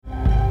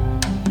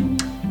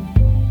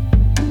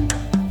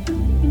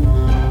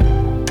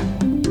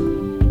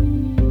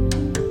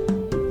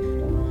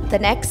The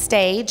next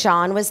day,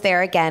 John was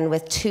there again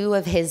with two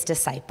of his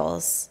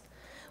disciples.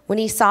 When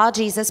he saw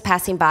Jesus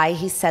passing by,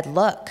 he said,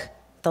 "Look,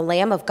 the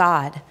Lamb of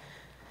God."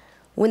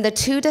 When the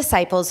two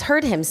disciples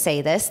heard him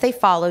say this, they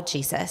followed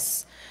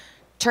Jesus.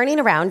 Turning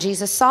around,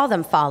 Jesus saw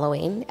them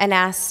following and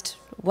asked,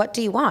 "What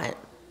do you want?"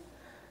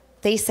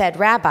 They said,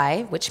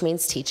 "Rabbi," which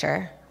means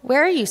teacher,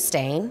 "where are you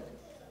staying?"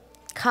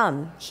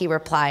 "Come," he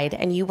replied,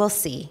 "and you will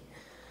see."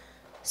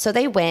 So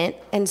they went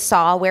and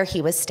saw where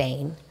he was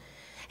staying,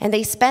 and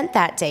they spent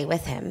that day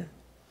with him.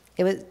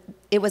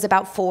 It was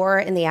about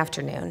 4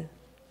 p.m.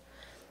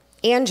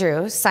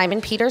 Andrew, Simon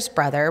Peter's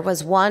brother,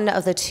 was one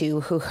of the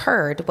two who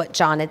heard what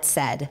John had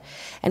said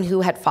and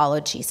who had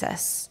followed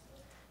Jesus.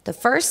 The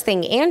first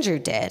thing Andrew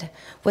did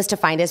was to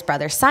find his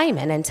brother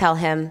Simon and tell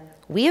him,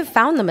 "We have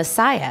found the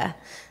Messiah,"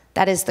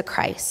 that is the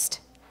Christ,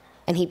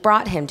 and he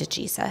brought him to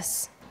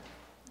Jesus.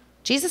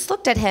 Jesus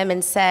looked at him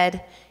and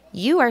said,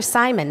 "You are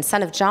Simon,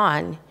 son of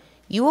John.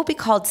 You will be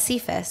called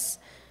Cephas,"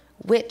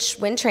 which,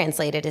 when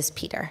translated, is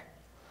Peter.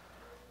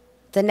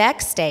 The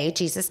next day,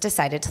 Jesus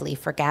decided to leave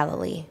for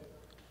Galilee.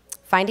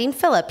 Finding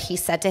Philip, he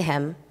said to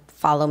him,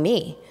 "Follow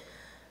me."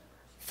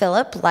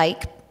 Philip,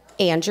 like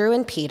Andrew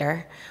and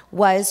Peter,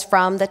 was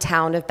from the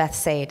town of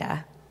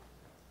Bethsaida.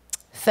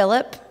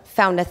 Philip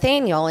found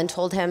Nathanael and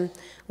told him,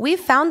 "We've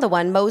found the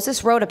one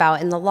Moses wrote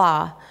about in the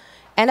law,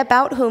 and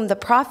about whom the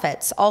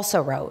prophets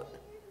also wrote,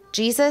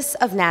 Jesus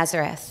of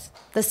Nazareth,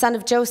 the son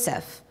of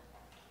Joseph."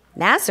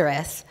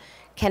 "Nazareth?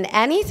 Can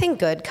anything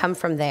good come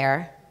from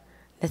there?"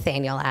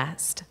 Nathanael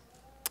asked.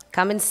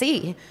 "Come and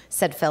see,"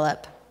 said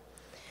Philip.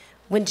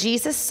 When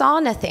Jesus saw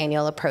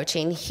Nathanael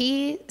approaching,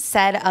 he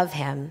said of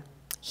him,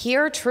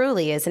 "Here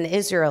truly is an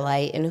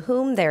Israelite in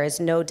whom there is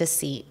no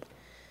deceit."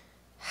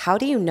 "How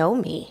do you know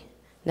me?"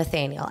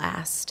 Nathanael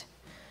asked.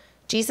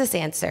 Jesus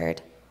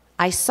answered,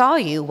 "I saw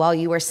you while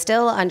you were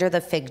still under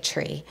the fig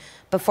tree,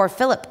 before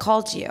Philip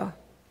called you."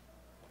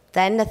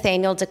 Then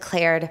Nathanael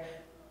declared,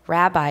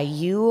 "Rabbi,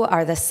 you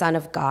are the Son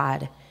of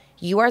God.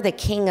 You are the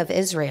King of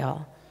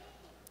Israel."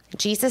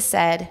 Jesus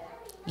said,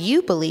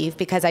 "You believe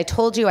because I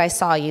told you I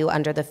saw you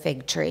under the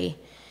fig tree.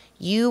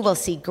 You will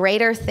see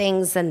greater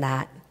things than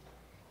that."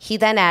 He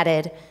then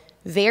added,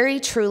 "Very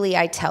truly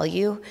I tell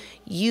you,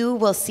 you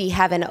will see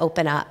heaven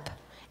open up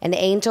and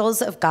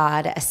angels of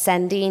God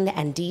ascending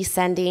and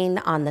descending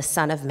on the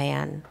Son of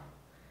Man."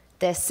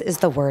 This is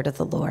the word of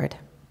the Lord.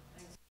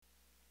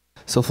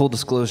 So full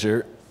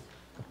disclosure,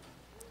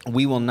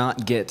 we will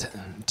not get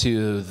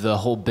to the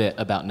whole bit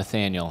about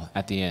Nathanael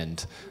at the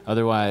end.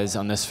 Otherwise,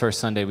 on this first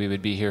Sunday, we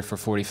would be here for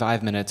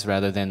 45 minutes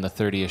rather than the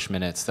 30-ish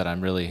minutes that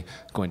I'm really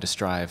going to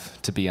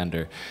strive to be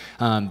under.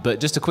 But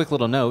just a quick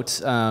little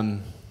note.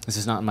 This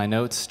is not in my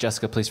notes.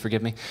 Jessica, please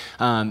forgive me.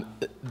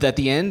 At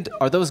the end,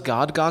 are those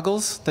God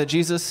goggles that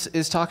Jesus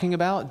is talking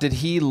about? Did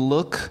he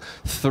look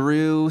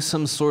through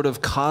some sort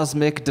of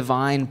cosmic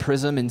divine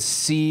prism and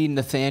see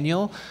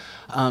Nathanael?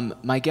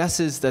 My guess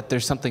is that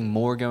there's something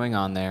more going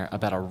on there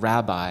about a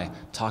rabbi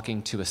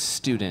talking to a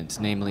student,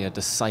 namely a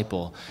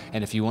disciple.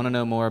 And if you want to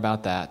know more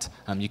about that,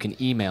 you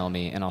can email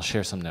me and I'll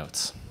share some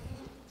notes.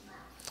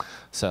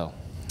 So,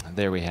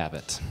 there we have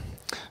it.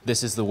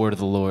 This is the word of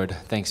the Lord.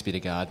 Thanks be to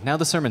God. Now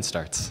the sermon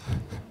starts.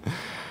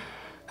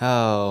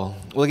 Well,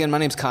 again, my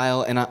name's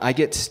Kyle, and I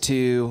get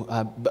to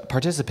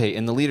participate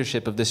in the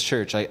leadership of this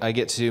church. I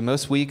get to,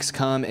 most weeks,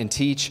 come and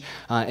teach,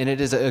 and it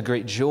is a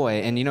great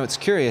joy. And, it's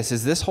curious,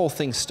 is this whole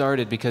thing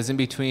started because in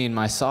between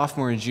my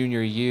sophomore and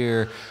junior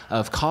year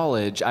of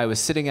college, I was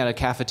sitting at a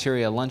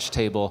cafeteria lunch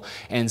table,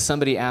 and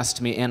somebody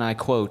asked me, and I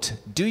quote,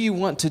 "Do you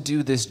want to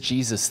do this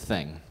Jesus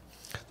thing?"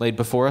 Laid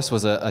before us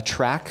was a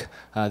track,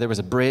 there was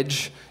a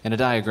bridge, and a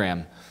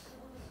diagram.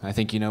 I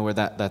think you know where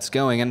that's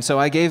going. And so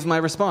I gave my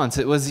response.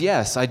 It was,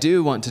 yes, I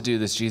do want to do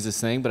this Jesus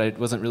thing, but I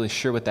wasn't really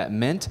sure what that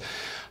meant.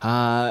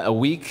 A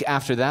week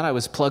after that, I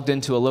was plugged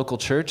into a local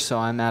church, so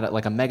I'm at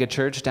like a mega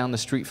church down the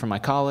street from my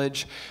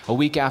college. A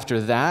week after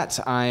that,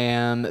 I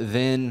am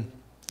then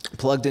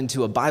plugged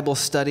into a Bible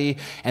study,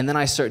 and then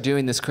I start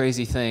doing this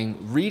crazy thing,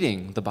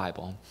 reading the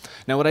Bible.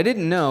 Now, what I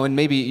didn't know, and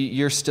maybe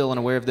you're still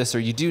unaware of this, or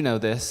you do know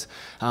this,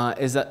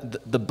 is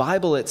that the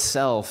Bible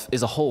itself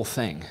is a whole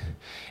thing.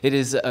 It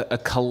is a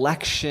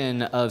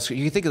collection of,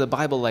 you can think of the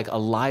Bible like a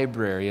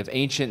library of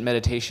ancient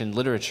meditation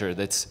literature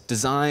that's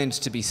designed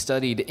to be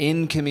studied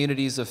in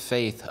communities of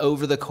faith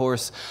over the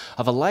course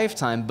of a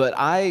lifetime. But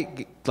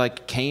I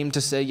came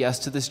to say yes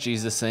to this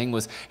Jesus thing,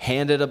 was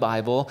handed a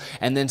Bible,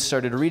 and then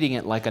started reading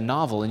it like a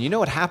novel. And you know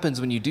what happens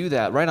when you do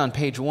that? Right on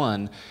page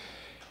 1,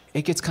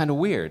 it gets kind of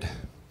weird.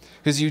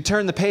 Because you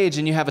turn the page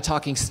and you have a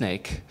talking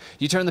snake.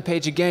 You turn the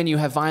page again, you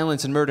have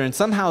violence and murder. And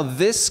somehow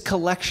this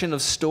collection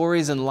of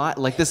stories and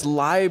this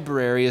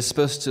library is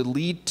supposed to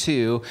lead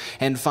to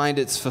and find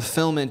its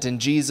fulfillment in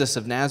Jesus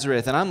of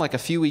Nazareth. And I'm like a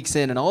few weeks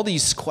in, and all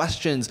these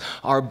questions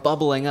are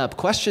bubbling up.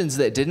 Questions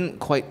that didn't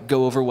quite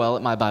go over well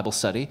at my Bible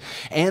study.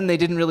 And they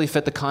didn't really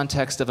fit the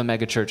context of a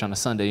mega church on a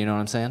Sunday, you know what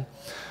I'm saying?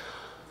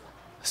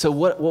 So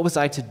what was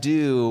I to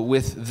do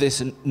with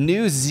this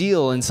new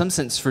zeal, in some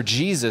sense, for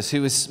Jesus,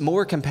 who is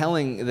more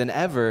compelling than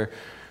ever?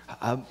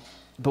 But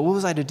what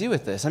was I to do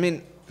with this? I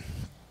mean,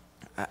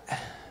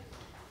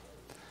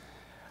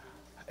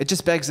 it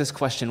just begs this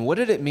question: what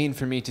did it mean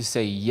for me to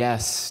say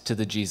yes to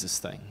the Jesus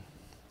thing?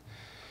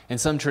 In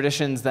some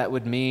traditions, that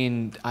would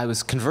mean I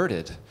was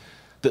converted.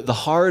 The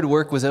hard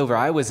work was over.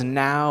 I was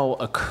now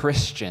a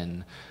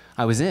Christian.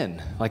 I was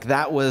in. Like,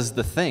 that was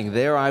the thing.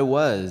 There I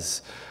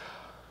was.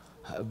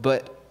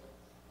 But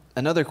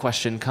another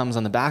question comes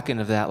on the back end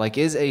of that. Like,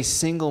 is a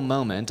single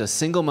moment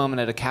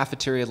at a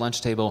cafeteria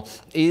lunch table,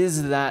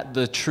 is that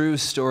the true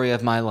story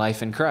of my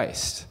life in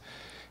Christ?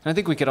 And I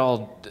think we could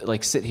all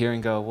like sit here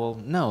and go, well,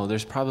 no,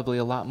 there's probably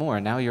a lot more.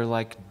 Now you're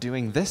like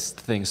doing this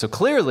thing. So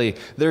clearly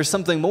there's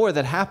something more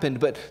that happened,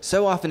 but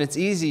so often it's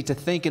easy to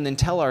think and then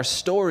tell our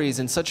stories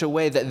in such a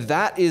way that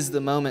that is the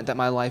moment that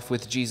my life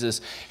with Jesus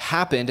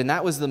happened, and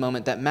that was the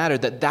moment that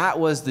mattered, that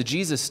was the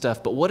Jesus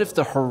stuff. But what if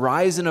the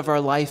horizon of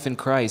our life in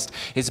Christ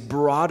is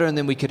broader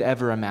than we could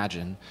ever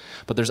imagine,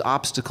 but there's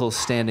obstacles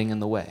standing in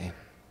the way?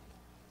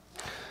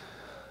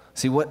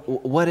 See,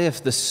 what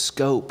if the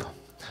scope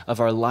of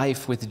our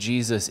life with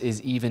Jesus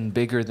is even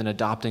bigger than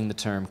adopting the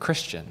term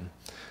Christian?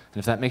 And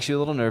if that makes you a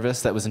little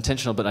nervous, that was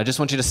intentional, but I just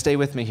want you to stay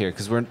with me here,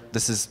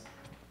 because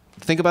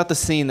think about the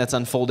scene that's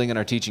unfolding in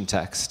our teaching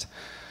text.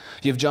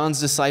 You have John's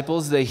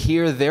disciples. They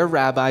hear their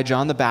rabbi,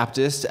 John the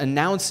Baptist,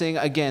 announcing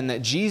again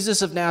that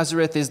Jesus of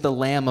Nazareth is the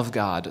Lamb of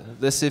God.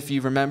 This, if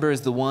you remember,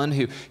 is the one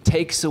who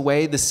takes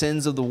away the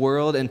sins of the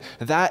world. And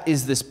that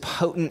is this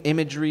potent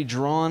imagery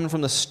drawn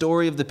from the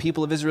story of the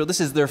people of Israel.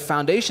 This is their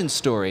foundation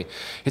story.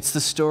 It's the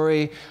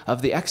story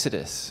of the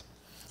Exodus.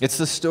 It's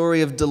the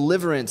story of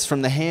deliverance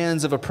from the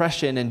hands of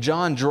oppression. And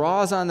John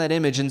draws on that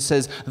image and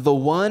says, the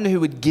one who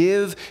would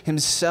give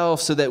himself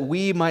so that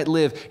we might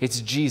live,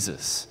 it's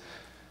Jesus.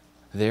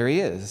 There he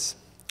is.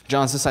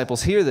 John's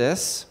disciples hear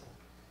this,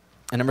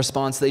 and in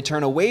response, they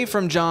turn away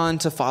from John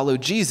to follow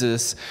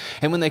Jesus.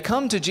 And when they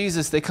come to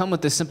Jesus, they come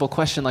with this simple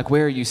question like,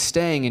 where are you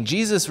staying? And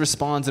Jesus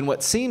responds in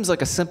what seems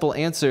like a simple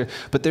answer,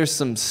 but there's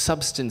some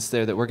substance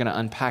there that we're going to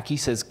unpack. He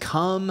says,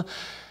 come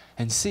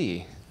and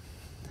see.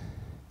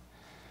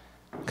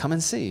 Come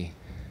and see.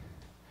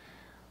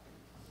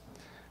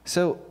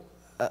 So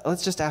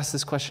let's just ask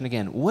this question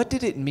again. What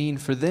did it mean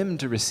for them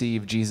to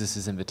receive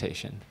Jesus'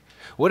 invitation?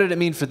 What did it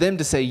mean for them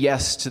to say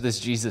yes to this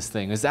Jesus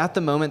thing? Is that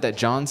the moment that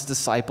John's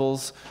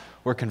disciples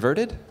were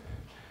converted?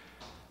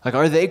 Like,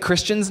 are they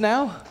Christians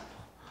now?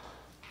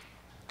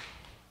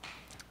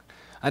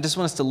 I just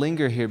want us to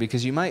linger here,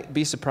 because you might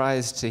be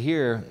surprised to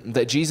hear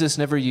that Jesus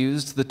never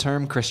used the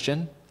term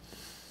Christian.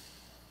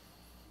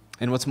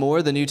 And what's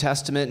more, the New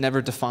Testament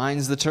never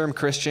defines the term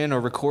Christian or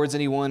records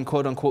anyone,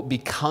 quote unquote,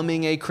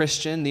 becoming a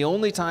Christian. The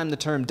only time the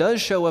term does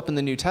show up in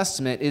the New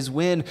Testament is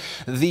when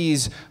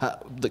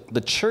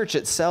the church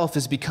itself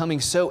is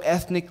becoming so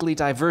ethnically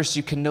diverse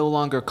you can no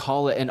longer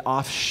call it an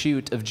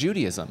offshoot of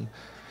Judaism.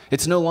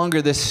 It's no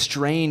longer this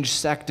strange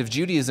sect of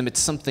Judaism.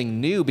 It's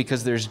something new,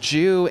 because there's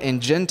Jew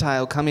and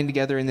Gentile coming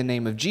together in the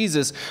name of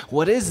Jesus.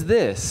 What is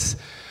this?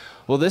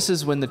 Well, this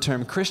is when the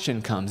term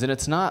Christian comes, and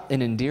it's not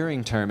an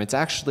endearing term. It's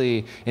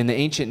actually, in the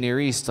ancient Near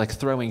East, like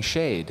throwing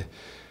shade.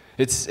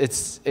 It's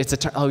a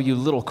term, oh, you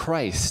little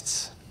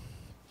Christs.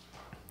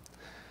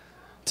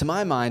 To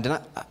my mind,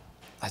 and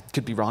I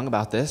could be wrong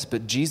about this,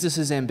 but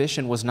Jesus'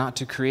 ambition was not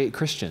to create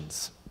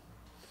Christians.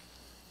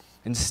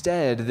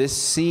 Instead, this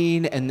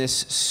scene and this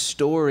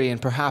story, and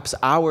perhaps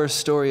our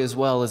story as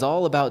well, is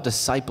all about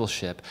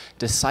discipleship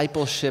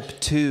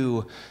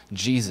to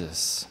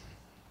Jesus.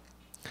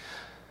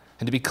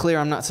 And to be clear,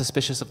 I'm not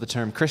suspicious of the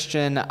term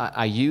Christian.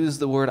 I use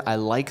the word, I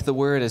like the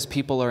word, as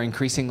people are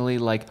increasingly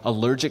like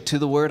allergic to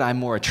the word. I'm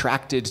more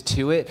attracted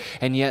to it.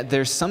 And yet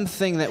there's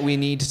something that we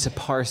need to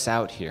parse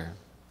out here.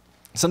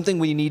 Something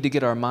we need to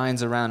get our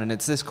minds around. And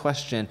it's this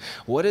question: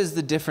 what is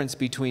the difference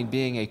between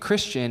being a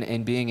Christian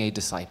and being a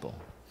disciple?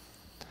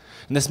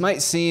 And this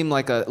might seem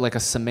like a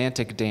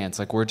semantic dance,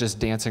 like we're just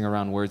dancing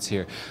around words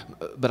here.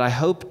 But I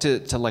hope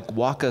to like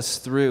walk us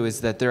through is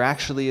that there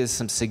actually is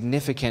some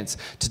significance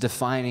to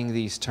defining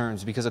these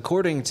terms. Because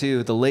according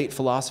to the late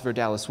philosopher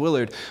Dallas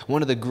Willard,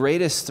 one of the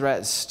greatest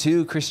threats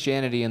to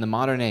Christianity in the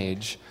modern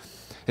age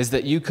is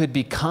that you could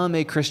become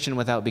a Christian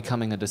without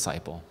becoming a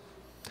disciple.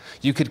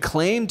 You could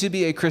claim to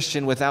be a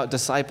Christian without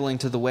discipling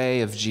to the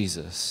way of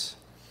Jesus.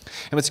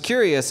 And what's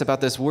curious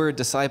about this word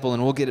disciple,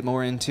 and we'll get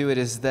more into it,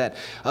 is that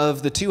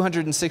of the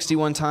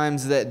 261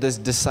 times that this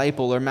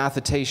disciple or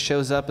mathetes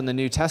shows up in the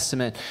New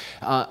Testament,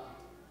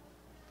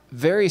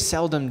 very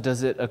seldom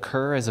does it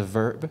occur as a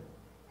verb,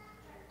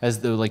 as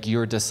though like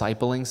you're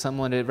discipling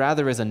someone. It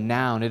rather is a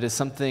noun. It is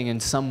something in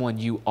someone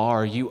you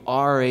are. You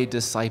are a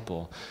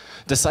disciple.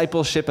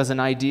 Discipleship as an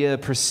idea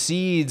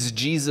precedes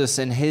Jesus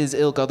and his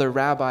ilk, other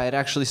rabbi. It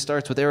actually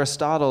starts with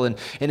Aristotle, and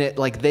it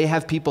like they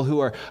have people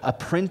who are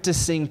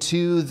apprenticing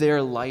to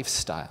their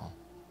lifestyle.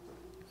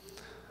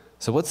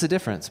 So what's the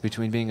difference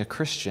between being a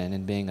Christian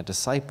and being a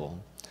disciple?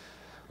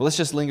 Well, let's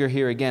just linger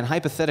here again.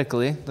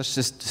 Hypothetically, let's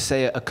just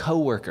say a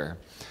coworker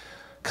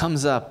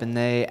comes up and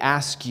they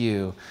ask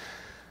you,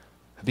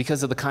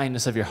 because of the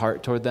kindness of your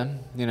heart toward them.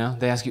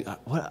 They ask you,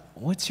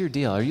 what's your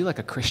deal? Are you like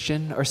a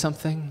Christian or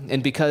something?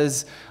 And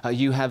because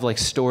you have like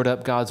stored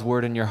up God's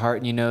word in your heart,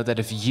 and you know that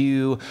if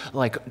you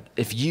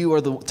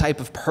are the type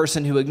of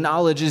person who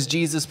acknowledges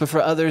Jesus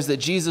before others, that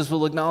Jesus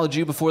will acknowledge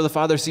you before the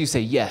Father. So you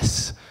say,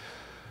 yes,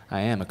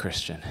 I am a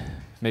Christian.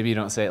 Maybe you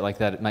don't say it like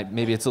that.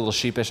 Maybe it's a little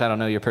sheepish. I don't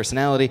know your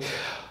personality.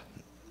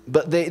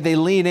 But they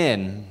lean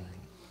in.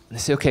 They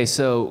say, okay,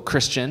 so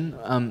Christian,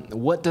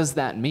 what does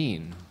that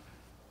mean?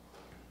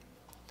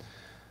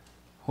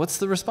 What's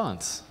the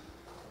response?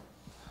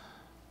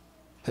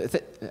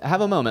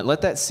 Have a moment.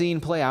 Let that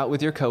scene play out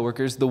with your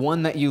coworkers, the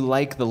one that you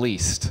like the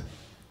least.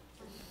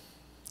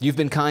 You've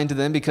been kind to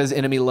them because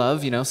enemy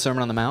love,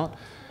 Sermon on the Mount.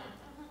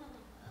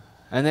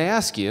 And they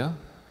ask you,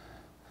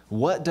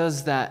 what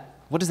does that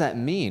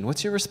mean?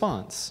 What's your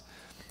response?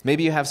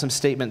 Maybe you have some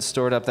statements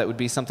stored up that would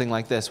be something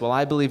like this. Well,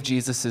 I believe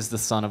Jesus is the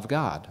Son of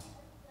God.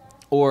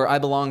 Or I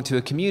belong to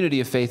a community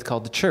of faith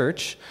called the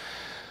church.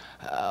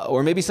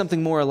 Or maybe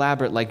something more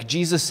elaborate, like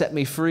Jesus set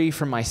me free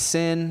from my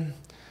sin.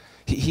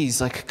 He's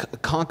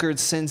like conquered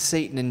sin,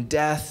 Satan, and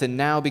death. And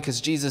now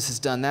because Jesus has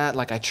done that,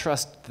 like I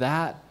trust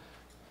that.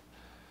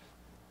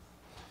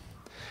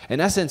 In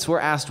essence, we're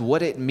asked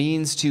what it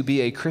means to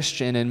be a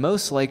Christian, and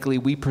most likely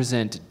we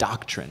present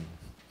doctrine.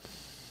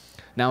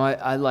 Now,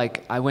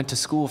 I went to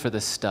school for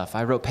this stuff.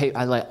 I wrote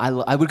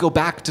I would go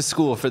back to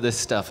school for this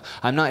stuff.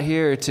 I'm not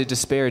here to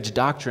disparage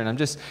doctrine.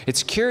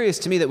 It's curious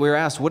to me that we're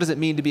asked, what does it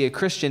mean to be a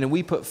Christian? And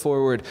we put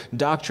forward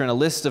doctrine, a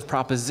list of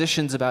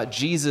propositions about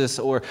Jesus,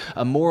 or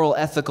a moral,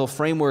 ethical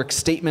framework,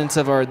 statements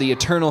of the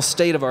eternal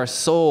state of our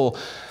soul.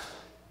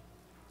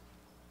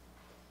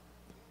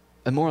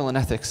 And moral and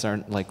ethics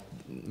aren't like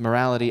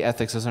morality,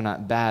 ethics, those are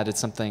not bad.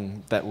 It's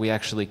something that we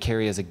actually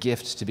carry as a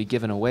gift to be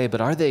given away. But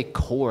are they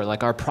core?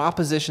 Like, are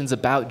propositions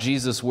about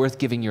Jesus worth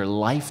giving your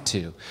life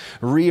to?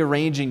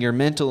 Rearranging your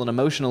mental and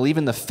emotional,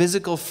 even the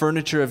physical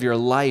furniture of your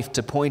life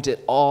to point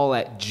it all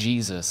at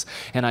Jesus.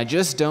 And I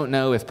just don't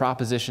know if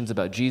propositions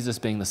about Jesus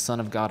being the Son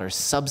of God are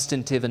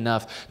substantive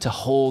enough to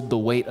hold the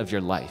weight of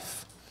your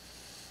life.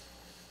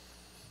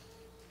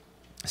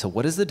 So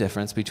what is the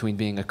difference between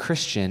being a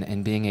Christian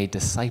and being a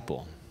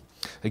disciple?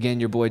 Again,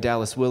 your boy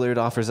Dallas Willard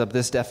offers up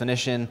this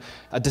definition.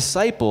 A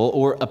disciple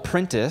or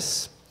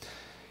apprentice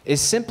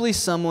is simply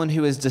someone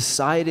who has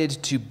decided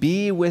to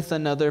be with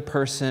another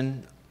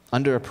person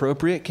under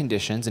appropriate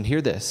conditions, and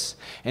hear this,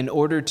 in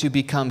order to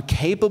become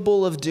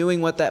capable of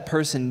doing what that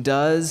person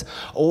does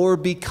or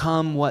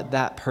become what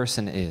that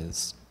person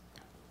is.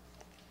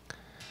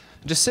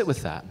 Just sit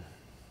with that.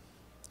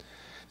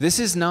 This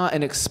is not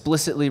an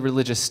explicitly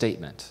religious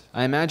statement.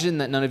 I imagine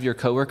that none of your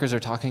coworkers are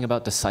talking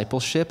about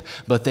discipleship,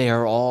 but they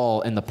are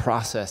all in the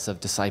process of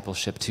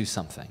discipleship to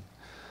something.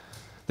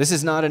 This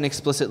is not an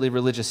explicitly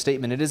religious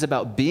statement. It is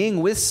about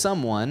being with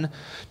someone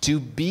to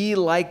be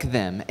like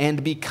them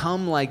and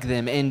become like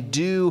them and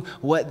do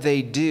what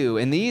they do.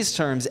 In these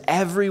terms,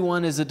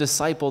 everyone is a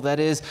disciple. That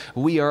is,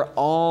 we are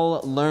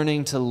all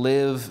learning to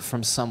live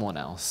from someone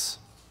else.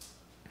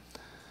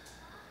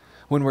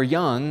 When we're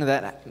young,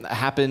 that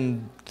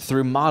happened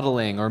through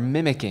modeling or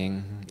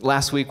mimicking.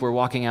 Last week, we're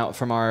walking out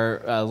from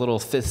our little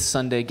fifth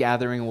Sunday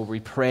gathering where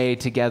we pray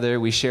together,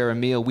 we share a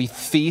meal, we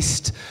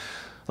feast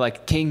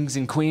like kings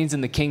and queens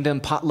in the kingdom,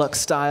 potluck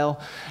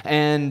style.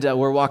 And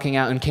we're walking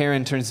out, and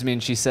Karen turns to me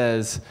and she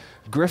says,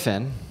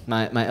 Griffin,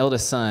 my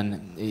eldest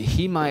son,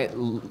 he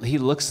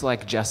looks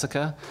like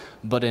Jessica,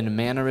 but in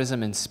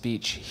mannerism and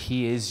speech,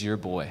 he is your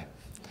boy.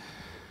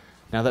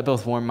 Now, that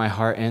both warmed my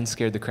heart and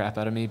scared the crap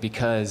out of me,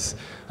 because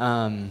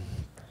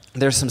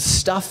there's some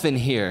stuff in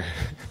here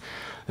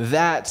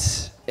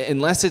that,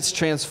 unless it's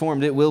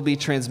transformed, it will be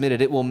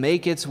transmitted. It will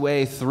make its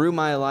way through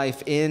my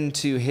life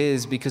into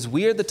his, because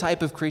we are the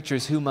type of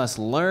creatures who must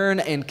learn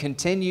and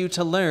continue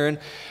to learn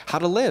how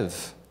to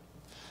live.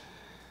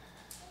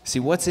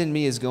 See, what's in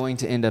me is going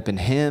to end up in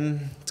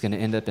him. It's going to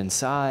end up in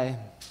Cy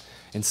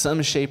in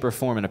some shape or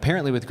form. And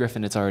apparently with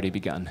Griffin, it's already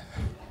begun.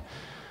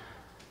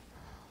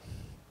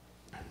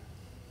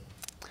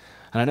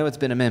 And I know it's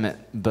been a minute,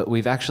 but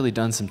we've actually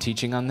done some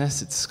teaching on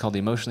this. It's called The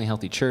Emotionally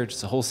Healthy Church.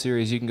 It's a whole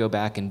series. You can go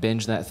back and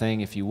binge that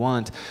thing if you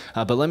want.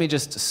 But let me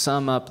just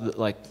sum up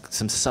like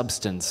some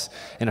substance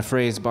in a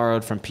phrase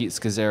borrowed from Pete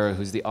Scazzaro,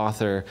 who's the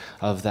author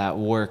of that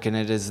work. And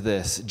it is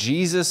this: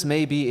 Jesus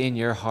may be in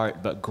your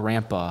heart, but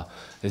Grandpa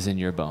is in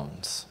your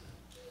bones.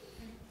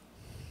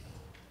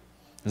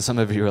 And some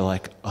of you are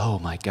like, oh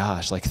my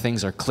gosh, like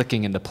things are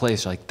clicking into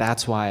place. You're like,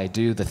 that's why I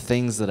do the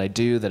things that I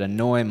do that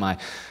annoy my...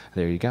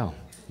 There you go.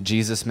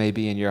 Jesus may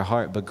be in your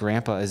heart, but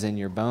Grandpa is in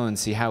your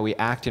bones. See how we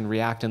act and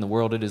react in the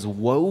world. It is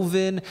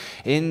woven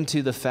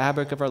into the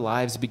fabric of our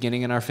lives,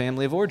 beginning in our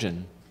family of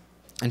origin.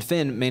 And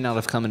Finn may not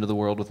have come into the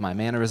world with my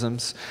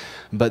mannerisms,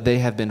 but they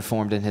have been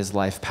formed in his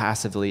life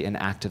passively and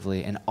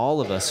actively. And all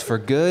of us, for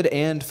good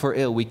and for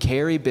ill, we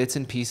carry bits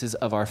and pieces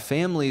of our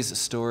family's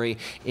story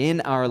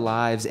in our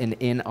lives and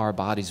in our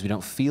bodies. We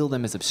don't feel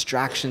them as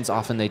abstractions.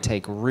 Often they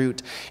take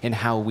root in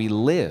how we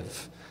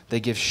live. They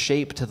give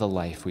shape to the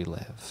life we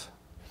live.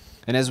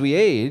 And as we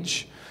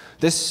age,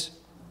 this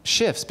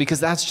shifts, because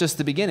that's just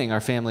the beginning, our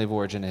family of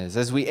origin is.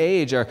 As we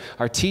age,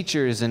 our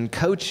teachers and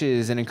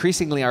coaches and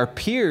increasingly our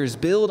peers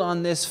build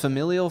on this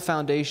familial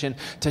foundation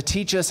to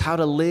teach us how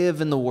to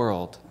live in the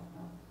world.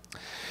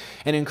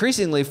 And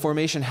increasingly,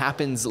 formation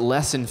happens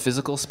less in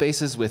physical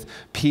spaces with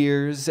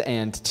peers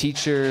and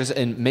teachers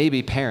and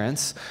maybe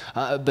parents,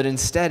 but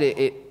instead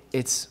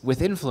it's with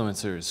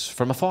influencers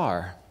from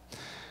afar.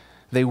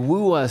 They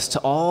woo us to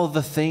all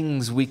the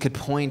things we could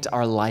point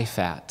our life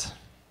at.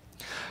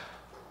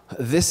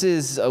 This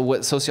is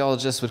what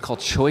sociologists would call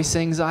choice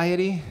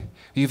anxiety.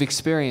 You've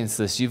experienced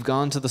this. You've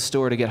gone to the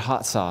store to get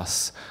hot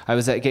sauce. I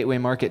was at Gateway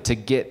Market to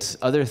get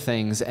other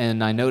things,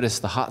 and I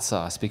noticed the hot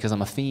sauce because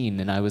I'm a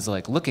fiend, and I was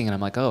like looking, and I'm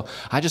like, oh,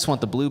 I just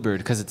want the Bluebird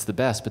because it's the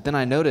best. But then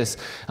I noticed,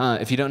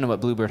 if you don't know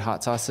what Bluebird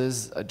hot sauce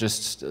is,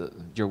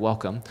 you're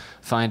welcome.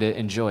 Find it,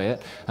 enjoy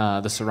it.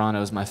 The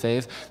Serrano is my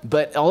fave.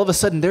 But all of a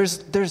sudden,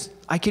 there's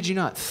I kid you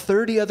not,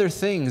 30 other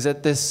things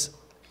at this.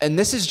 And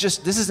this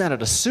is not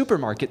at a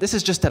supermarket, this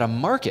is just at a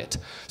market.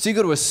 So you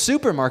go to a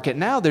supermarket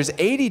now, there's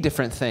 80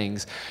 different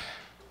things.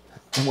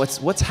 And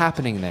what's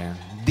happening there?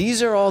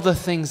 These are all the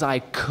things I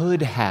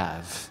could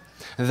have.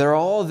 They're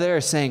all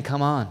there saying,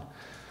 come on.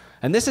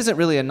 And this isn't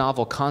really a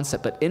novel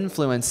concept, but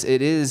influence,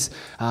 it is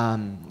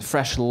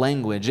fresh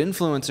language.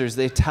 Influencers,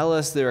 they tell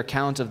us their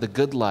account of the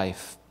good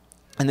life,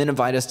 and then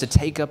invite us to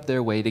take up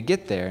their way to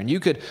get there. And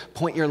you could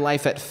point your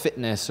life at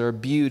fitness or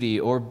beauty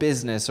or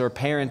business or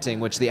parenting,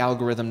 which the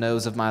algorithm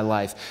knows of my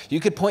life.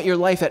 You could point your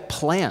life at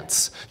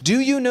plants.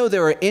 Do you know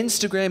there are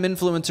Instagram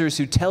influencers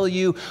who tell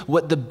you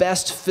what the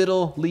best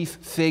fiddle leaf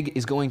fig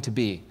is going to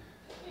be?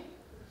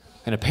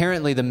 And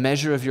apparently the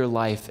measure of your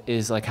life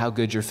is like how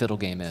good your fiddle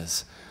game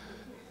is.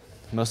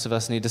 Most of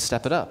us need to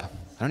step it up.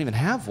 I don't even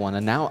have one.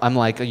 And now I'm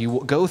like,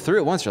 you go through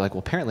it once, you're like, well,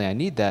 apparently I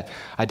need that.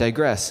 I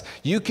digress.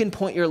 You can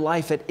point your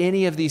life at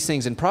any of these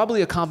things, and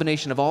probably a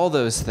combination of all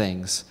those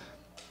things,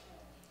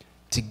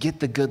 to get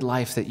the good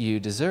life that you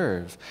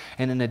deserve.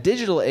 And in a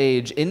digital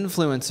age,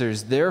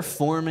 influencers, their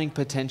forming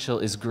potential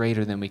is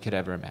greater than we could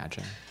ever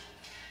imagine,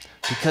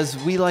 because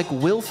we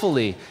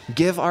willfully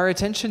give our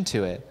attention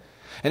to it.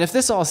 And if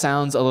this all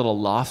sounds a little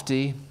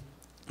lofty,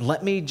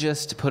 let me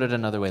just put it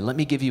another way. Let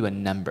me give you a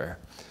number.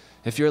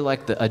 If you're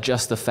like the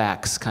adjust the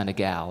facts kind of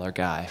gal or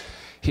guy,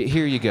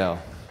 here you go.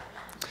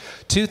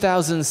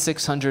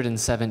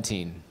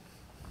 2,617.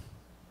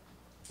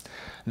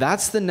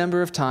 That's the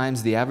number of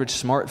times the average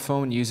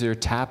smartphone user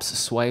taps,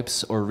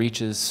 swipes, or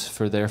reaches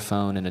for their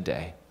phone in a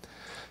day.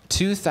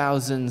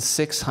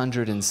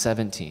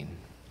 2,617.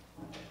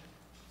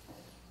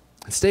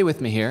 Stay with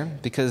me here,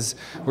 because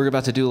we're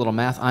about to do a little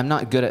math. I'm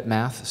not good at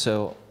math,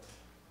 so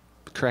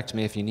correct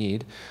me if you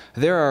need.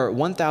 There are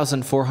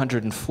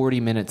 1,440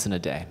 minutes in a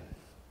day.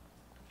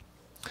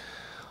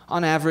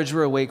 On average,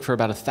 we're awake for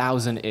about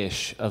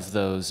 1,000-ish of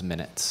those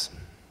minutes.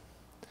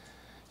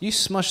 You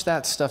smush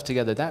that stuff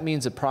together, that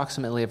means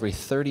approximately every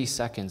 30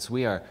 seconds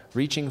we are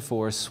reaching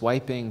for,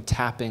 swiping,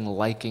 tapping,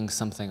 liking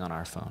something on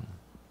our phone.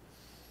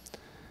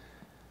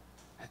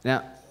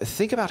 Now,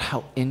 think about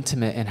how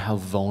intimate and how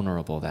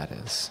vulnerable that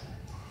is.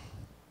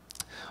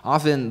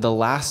 Often, the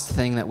last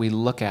thing that we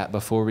look at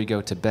before we go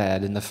to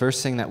bed, and the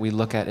first thing that we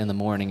look at in the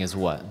morning is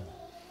what?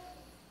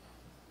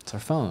 It's our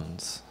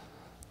phones.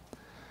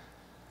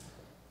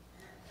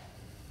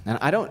 And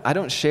I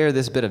don't share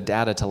this bit of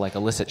data to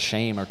elicit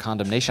shame or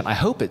condemnation. I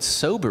hope it's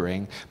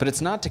sobering, but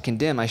it's not to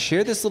condemn. I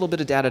share this little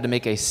bit of data to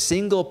make a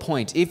single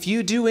point. If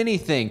you do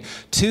anything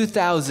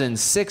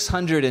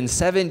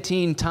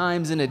 2,617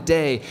 times in a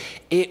day,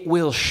 it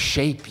will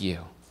shape you.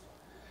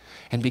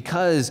 And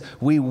because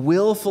we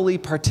willfully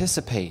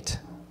participate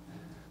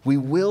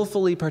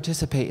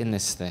in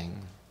this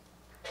thing,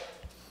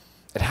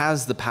 it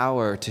has the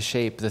power to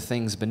shape the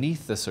things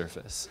beneath the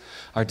surface.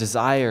 Our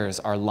desires,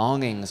 our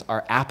longings,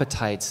 our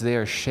appetites, they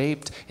are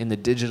shaped in the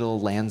digital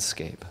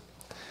landscape.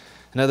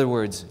 In other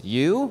words,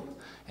 you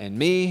and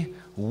me,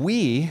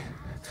 we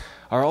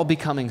are all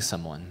becoming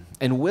someone.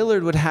 And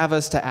Willard would have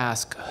us to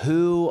ask,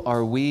 who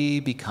are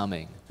we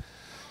becoming?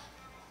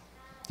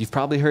 You've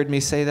probably heard me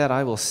say that.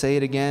 I will say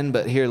it again,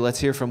 but here, let's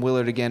hear from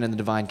Willard again in The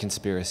Divine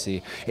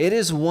Conspiracy. It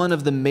is one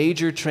of the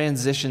major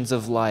transitions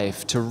of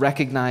life to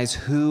recognize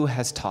who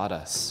has taught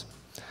us.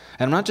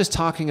 And I'm not just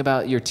talking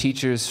about your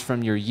teachers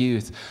from your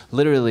youth,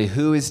 literally,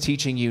 who is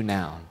teaching you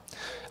now?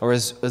 Or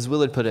as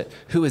Willard put it,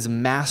 who has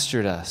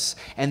mastered us?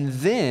 And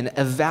then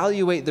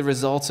evaluate the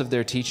results of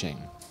their teaching.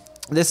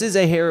 This is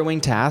a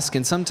harrowing task,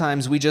 and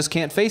sometimes we just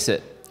can't face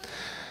it.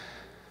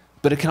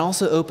 But it can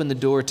also open the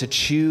door to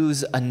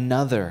choose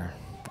another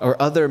or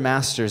other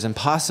masters, and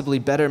possibly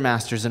better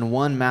masters, and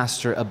one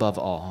master above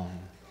all.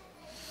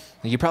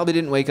 You probably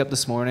didn't wake up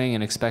this morning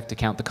and expect to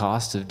count the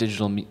cost of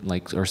digital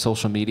or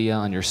social media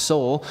on your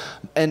soul.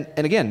 And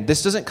again,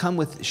 this doesn't come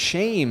with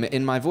shame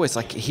in my voice.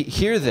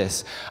 Hear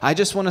this. I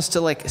just want us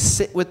to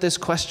sit with this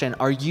question.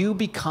 Are you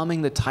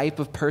becoming the type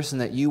of person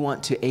that you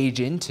want to age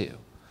into?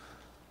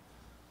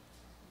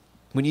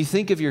 When you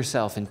think of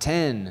yourself in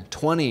 10,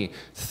 20,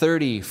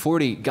 30,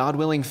 40, God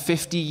willing,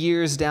 50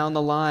 years down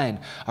the line,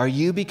 are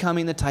you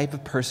becoming the type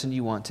of person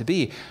you want to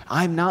be?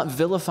 I'm not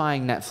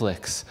vilifying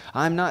Netflix.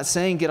 I'm not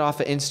saying get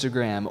off of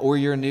Instagram or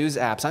your news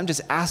apps. I'm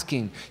just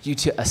asking you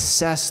to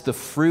assess the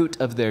fruit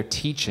of their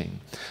teaching,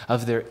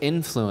 of their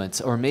influence,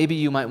 or maybe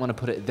you might want to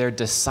put it, their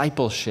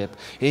discipleship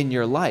in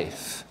your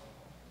life.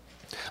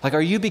 Like,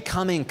 are you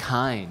becoming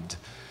kind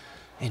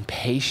and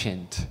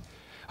patient?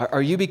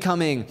 Are you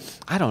becoming,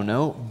 I don't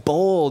know,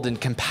 bold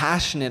and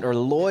compassionate or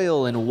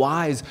loyal and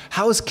wise?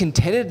 How is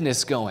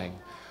contentedness going?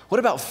 What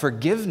about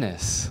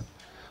forgiveness?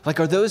 Like,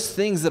 are those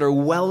things that are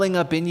welling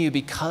up in you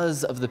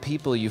because of the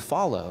people you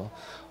follow?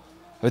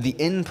 Or the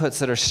inputs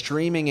that are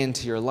streaming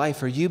into your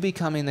life? Are you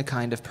becoming the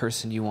kind of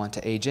person you want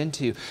to age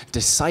into?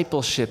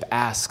 Discipleship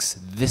asks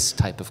this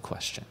type of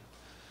question.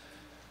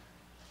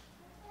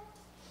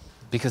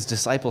 Because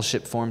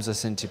discipleship forms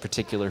us into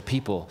particular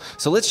people.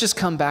 So let's just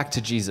come back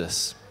to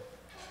Jesus.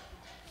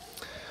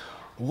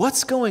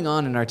 What's going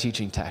on in our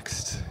teaching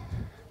text?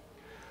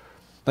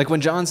 Like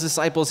when John's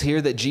disciples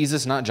hear that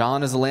Jesus, not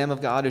John, is the Lamb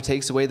of God who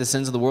takes away the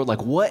sins of the world,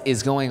 like what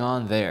is going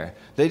on there?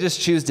 They just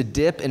choose to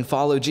dip and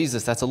follow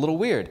Jesus. That's a little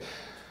weird.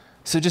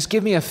 So just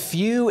give me a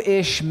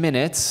few-ish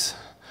minutes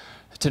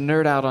to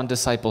nerd out on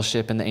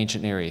discipleship in the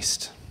ancient Near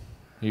East.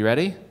 You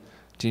ready?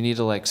 Do you need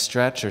to like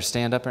stretch or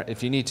stand up?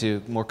 If you need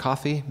to, more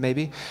coffee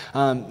maybe?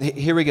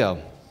 Here we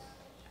go.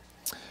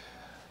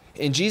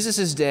 In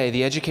Jesus' day,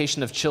 the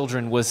education of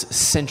children was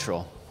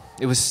central.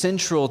 It was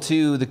central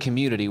to the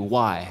community.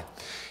 Why?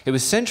 It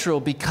was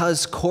central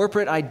because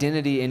corporate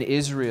identity in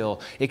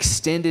Israel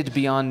extended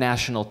beyond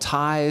national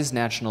ties,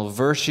 national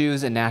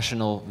virtues, and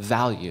national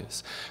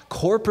values.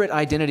 Corporate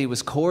identity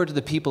was core to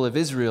the people of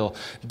Israel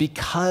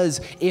because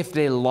if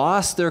they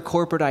lost their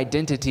corporate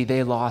identity,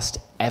 they lost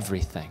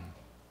everything.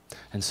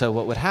 And so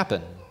what would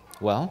happen?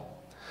 Well,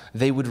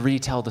 they would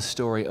retell the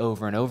story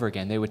over and over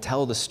again. They would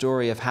tell the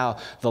story of how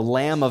the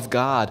Lamb of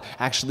God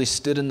actually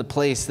stood in the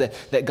place,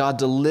 that God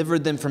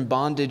delivered them from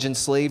bondage and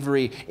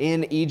slavery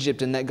in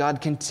Egypt, and that God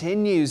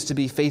continues to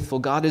be faithful.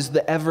 God is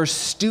the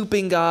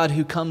ever-stooping God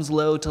who comes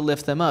low to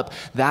lift them up.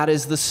 That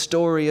is the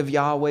story of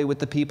Yahweh with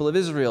the people of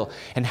Israel.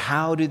 And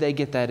how do they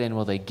get that in?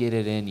 Well, they get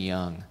it in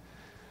young.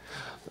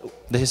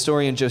 The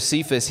historian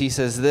Josephus, he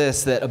says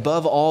this, that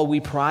above all, we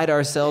pride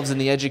ourselves in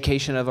the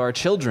education of our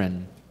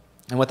children.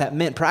 And what that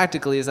meant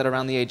practically is that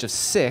around the age of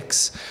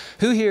 6,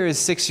 who here is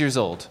 6 years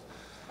old?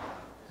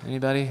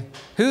 Anybody?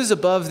 Who's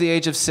above the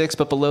age of 6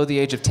 but below the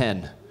age of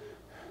 10?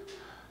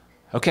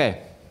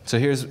 Okay, so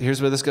here's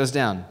where this goes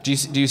down. Do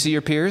you see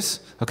your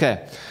peers?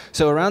 Okay,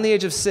 so around the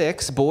age of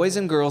 6, boys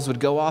and girls would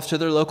go off to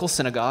their local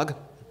synagogue,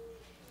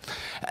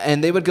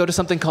 and they would go to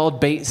something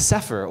called Beit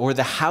Sefer, or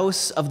the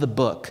house of the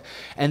book.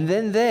 And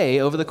then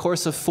they, over the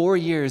course of 4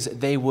 years,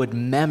 they would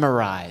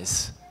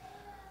memorize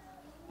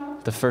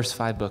the first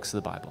 5 books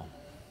of the Bible.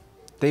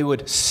 They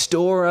would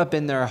store up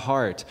in their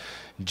heart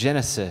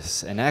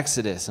Genesis and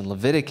Exodus and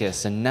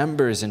Leviticus and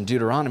Numbers and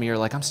Deuteronomy. You're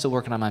like, I'm still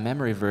working on my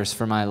memory verse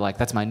for my, like,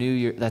 that's my new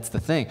year, that's the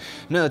thing.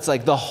 No, it's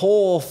like the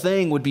whole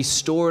thing would be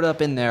stored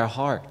up in their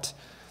heart.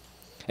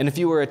 And if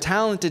you were a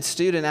talented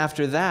student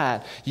after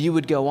that, you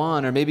would go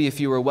on, or maybe if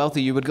you were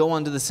wealthy, you would go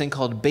on to this thing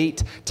called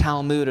Beit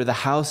Talmud, or the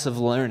house of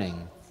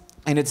learning.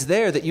 And it's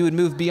there that you would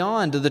move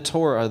beyond the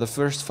Torah, the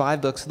first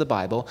 5 books of the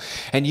Bible,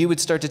 and you would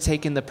start to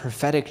take in the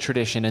prophetic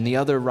tradition and the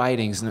other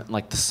writings,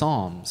 like the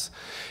Psalms.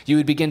 You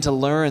would begin to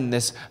learn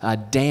this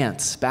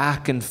dance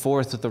back and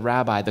forth with the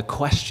rabbi, the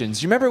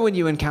questions. You remember when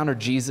you encountered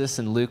Jesus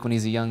in Luke when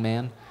he's a young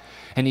man?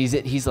 And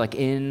he's like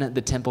in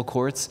the temple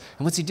courts,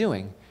 and what's he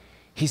doing?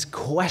 He's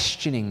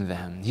questioning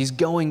them. He's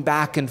going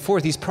back and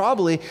forth. He's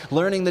probably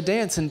learning the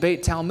dance in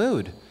Beit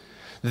Talmud.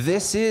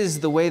 This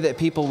is the way that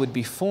people would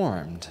be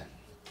formed.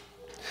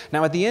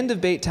 Now, at the end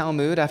of Beit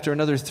Talmud, after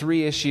another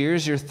 3-ish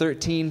years, you're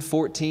 13,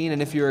 14,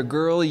 and if you're a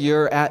girl,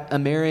 you're at a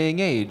marrying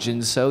age,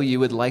 and so you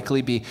would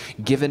likely be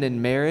given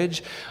in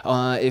marriage.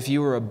 If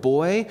you were a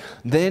boy,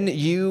 then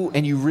you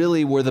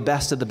really were the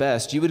best of the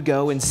best, you would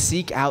go and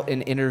seek out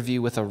an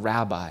interview with a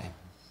rabbi.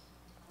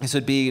 This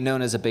would be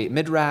known as a Beit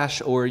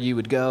Midrash, or you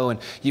would go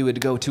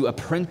to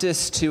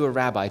apprentice to a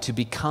rabbi, to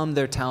become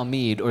their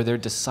Talmid or their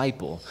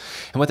disciple.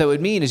 And what that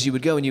would mean is you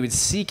would go and you would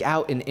seek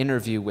out an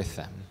interview with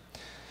them.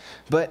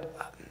 But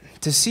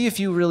to see if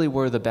you really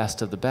were the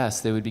best of the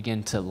best, they would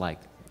begin to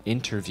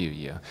interview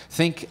you.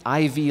 Think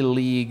Ivy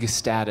League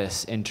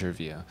status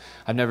interview.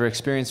 I've never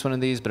experienced one of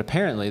these, but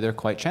apparently they're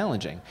quite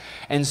challenging.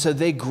 And so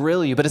they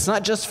grill you, but it's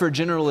not just for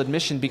general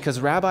admission,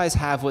 because rabbis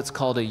have what's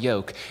called a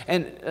yoke.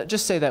 And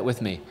just say that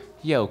with me,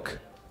 yoke.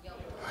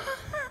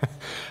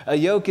 A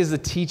yoke is the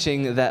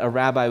teaching that a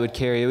rabbi would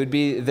carry. It would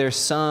be their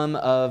sum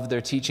of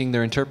their teaching,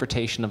 their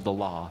interpretation of the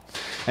law.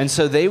 And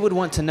so they would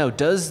want to know,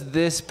 does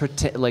this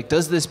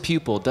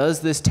pupil,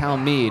 does this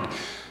Talmid,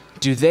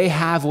 do they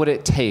have what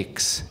it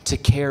takes to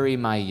carry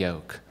my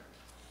yoke?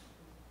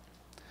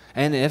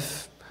 And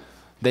if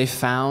they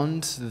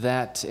found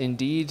that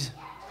indeed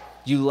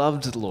you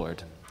loved the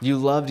Lord, You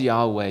loved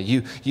Yahweh.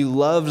 You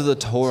loved the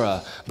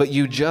Torah, but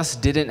you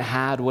just didn't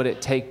have what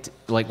it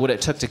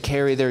took to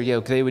carry their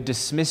yoke. They would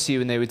dismiss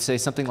you and they would say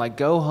something like,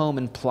 go home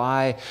and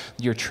ply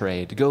your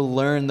trade. Go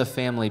learn the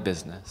family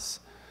business.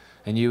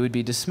 And you would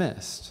be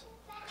dismissed.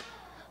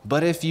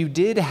 But if you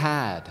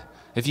had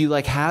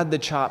the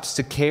chops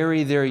to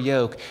carry their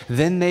yoke,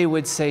 then they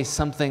would say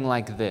something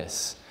like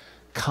this: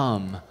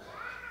 come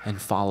and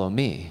follow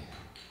me.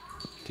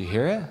 Do you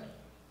hear it?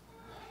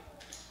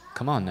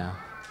 Come on now.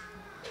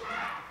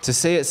 To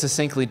say it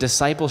succinctly,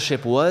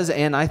 discipleship was,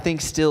 and I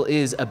think still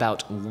is,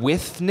 about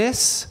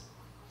witness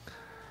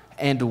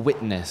and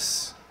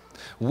witness.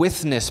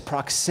 Witness,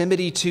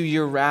 proximity to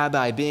your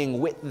rabbi, being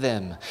with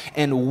them,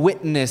 and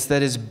witness,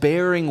 that is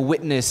bearing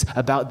witness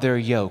about their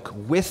yoke.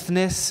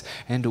 Witness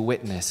and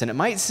witness. And it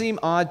might seem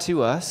odd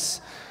to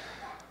us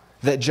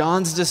that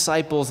John's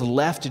disciples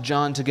left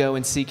John to go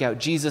and seek out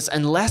Jesus,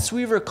 unless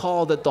we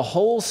recall that the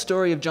whole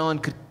story of John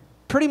could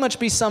pretty much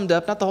be summed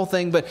up, not the whole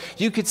thing, but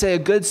you could say a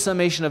good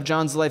summation of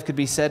John's life could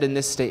be said in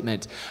this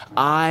statement: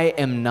 I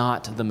am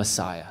not the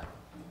Messiah.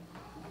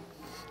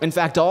 In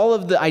fact, all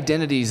of the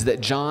identities that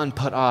John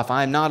put off,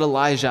 I'm not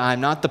Elijah, I'm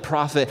not the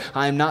prophet,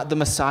 I'm not the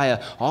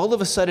Messiah, all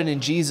of a sudden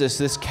in Jesus,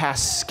 this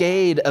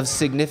cascade of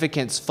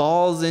significance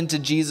falls into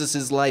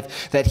Jesus'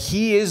 life, that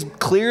he is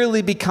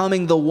clearly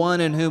becoming the one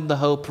in whom the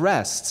hope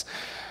rests.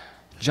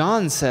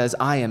 John says,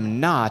 I am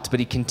not, but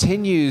he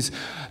continues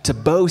to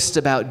boast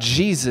about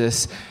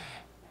Jesus.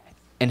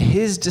 And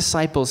his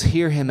disciples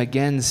hear him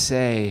again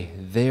say,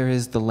 there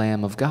is the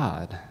Lamb of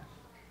God.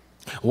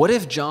 What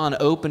if John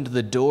opened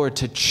the door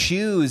to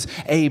choose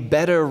a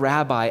better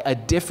rabbi, a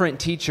different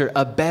teacher,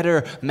 a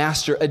better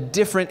master, a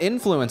different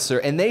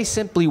influencer, and they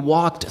simply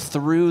walked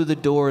through the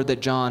door that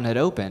John had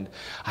opened?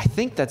 I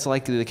think that's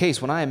likely the case.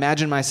 When I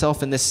imagine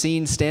myself in this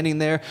scene standing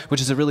there,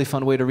 which is a really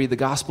fun way to read the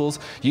Gospels,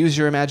 use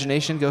your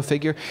imagination, go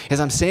figure, as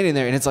I'm standing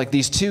there, and it's like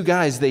these two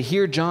guys, they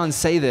hear John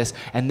say this,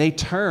 and they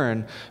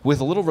turn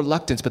with a little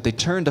reluctance, but they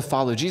turn to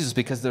follow Jesus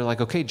because they're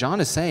like, okay, John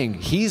is saying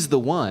he's the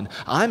one,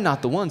 I'm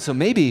not the one, so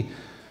maybe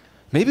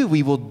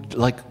we will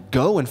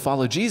go and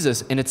follow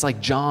Jesus. And it's like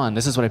John,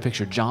 this is what I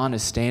picture. John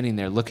is standing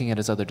there looking at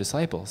his other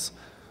disciples.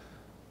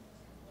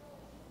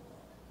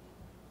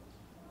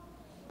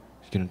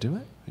 You gonna do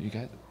it? You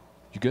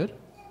good?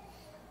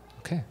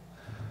 Okay.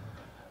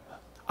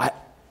 I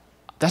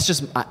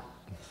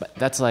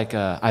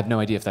have no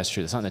idea if that's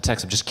true. That's not in the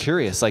text. I'm just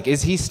curious.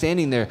 Is he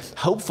standing there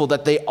hopeful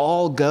that they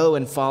all go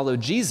and follow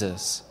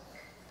Jesus?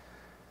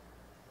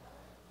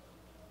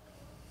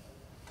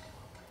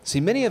 See,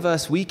 many of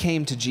us, we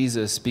came to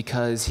Jesus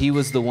because he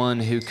was the one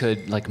who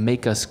could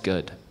make us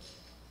good.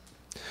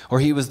 Or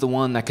he was the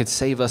one that could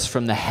save us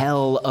from the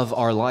hell of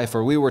our life.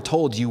 Or we were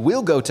told you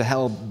will go to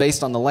hell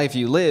based on the life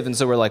you live. And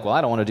so we're like, well,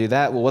 I don't want to do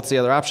that. Well, what's the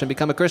other option?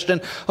 Become a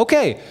Christian?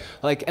 Okay.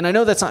 And I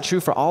know that's not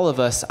true for all of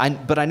us,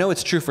 but I know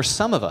it's true for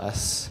some of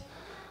us.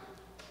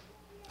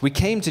 We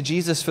came to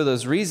Jesus for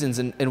those reasons,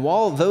 and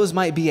while those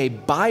might be a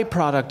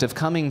byproduct of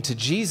coming to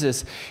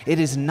Jesus, it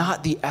is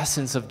not the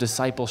essence of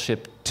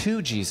discipleship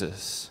to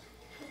Jesus.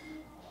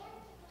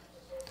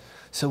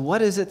 So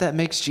what is it that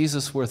makes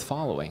Jesus worth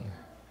following?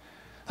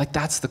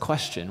 That's the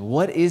question.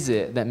 What is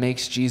it that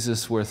makes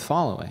Jesus worth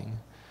following?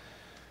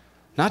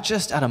 Not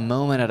just at a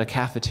moment at a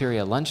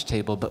cafeteria lunch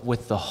table, but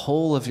with the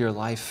whole of your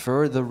life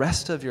for the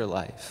rest of your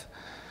life.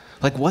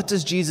 What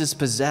does Jesus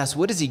possess?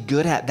 What is he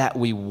good at that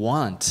we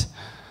want?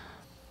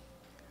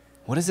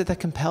 What is it that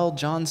compelled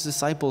John's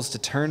disciples to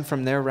turn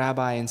from their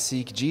rabbi and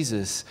seek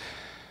Jesus?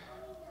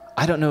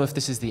 I don't know if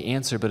this is the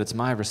answer, but it's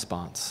my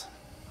response.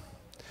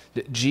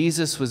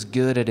 Jesus was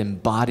good at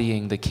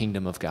embodying the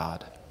kingdom of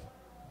God.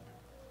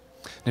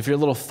 And if you're a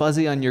little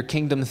fuzzy on your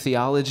kingdom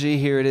theology,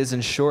 here it is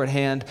in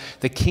shorthand.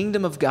 The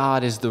kingdom of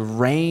God is the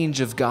range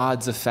of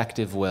God's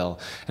effective will.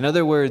 In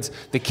other words,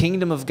 the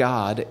kingdom of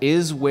God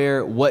is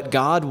where what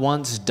God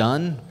wants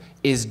done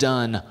is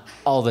done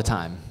all the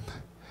time.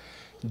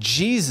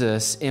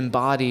 Jesus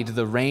embodied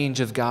the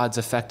range of God's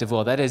effective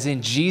will. That is,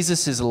 in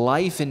Jesus'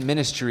 life and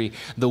ministry,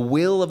 the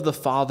will of the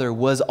Father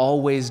was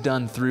always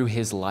done through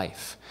his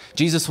life.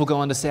 Jesus will go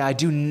on to say, I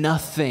do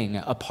nothing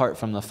apart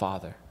from the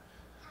Father.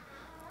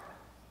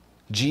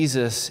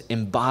 Jesus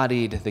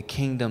embodied the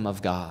kingdom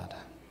of God.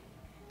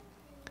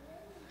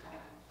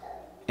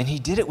 And he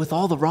did it with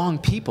all the wrong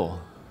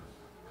people.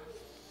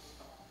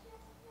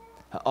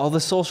 All the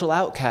social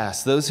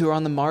outcasts, those who are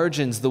on the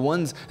margins, the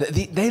ones,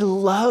 they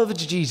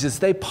loved Jesus.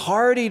 They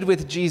partied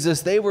with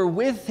Jesus. They were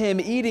with him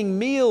eating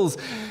meals.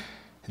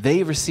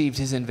 They received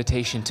his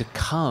invitation to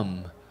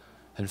come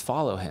and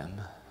follow him.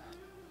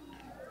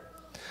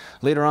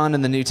 Later on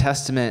in the New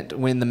Testament,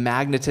 when the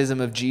magnetism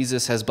of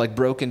Jesus has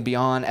broken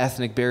beyond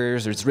ethnic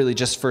barriers, or it's really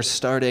just first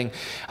starting,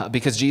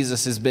 because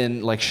Jesus has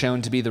been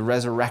shown to be the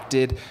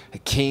resurrected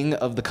king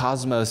of the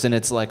cosmos, and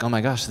it's oh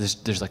my gosh,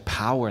 there's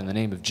power in the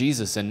name of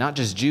Jesus, and not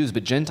just Jews,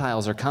 but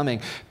Gentiles are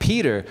coming.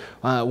 Peter,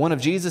 one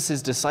of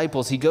Jesus'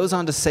 disciples, he goes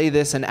on to say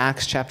this in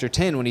Acts chapter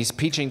 10 when he's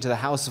preaching to the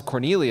house of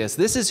Cornelius.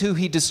 This is who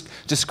he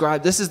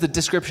described. This is the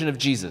description of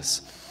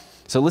Jesus.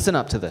 So listen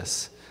up to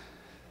this.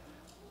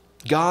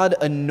 God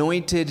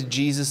anointed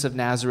Jesus of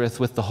Nazareth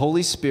with the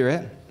Holy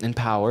Spirit and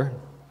power.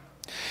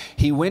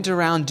 He went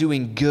around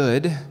doing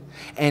good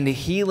and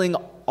healing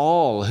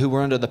all who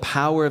were under the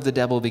power of the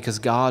devil because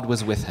God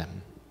was with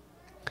him.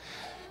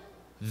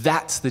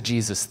 That's the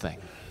Jesus thing.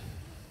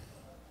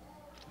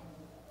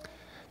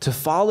 To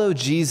follow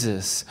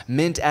Jesus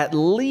meant at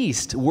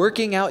least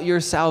working out your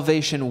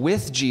salvation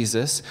with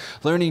Jesus,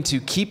 learning to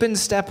keep in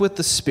step with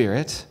the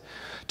Spirit,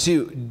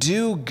 to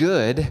do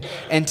good,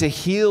 and to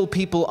heal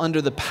people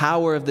under the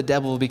power of the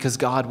devil because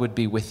God would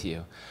be with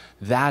you.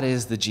 That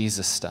is the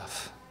Jesus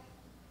stuff.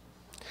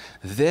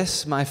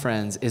 This, my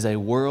friends, is a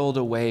world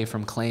away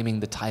from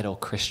claiming the title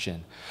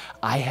Christian.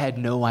 I had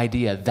no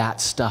idea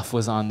that stuff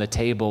was on the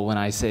table when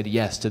I said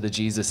yes to the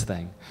Jesus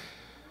thing.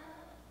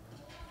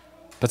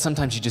 But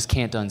sometimes you just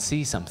can't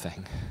unsee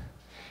something.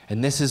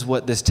 And this is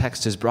what this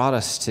text has brought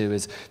us to,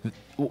 is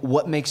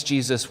what makes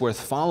Jesus worth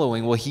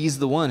following? Well, he's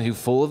the one who,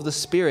 full of the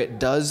Spirit,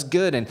 does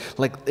good and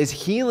is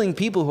healing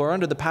people who are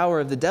under the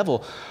power of the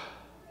devil.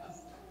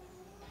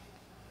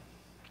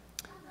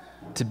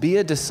 To be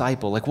a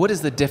disciple, what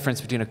is the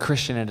difference between a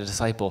Christian and a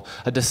disciple?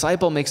 A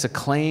disciple makes a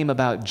claim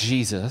about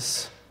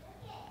Jesus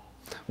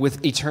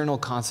with eternal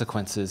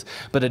consequences,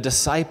 but a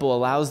disciple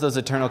allows those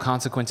eternal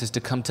consequences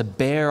to come to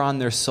bear on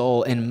their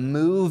soul and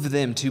move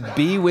them to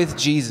be with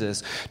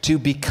Jesus, to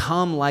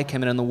become like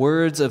him. And in the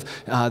words of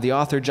the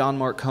author John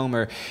Mark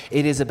Comer,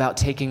 it is about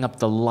taking up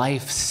the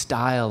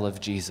lifestyle of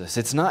Jesus.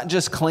 It's not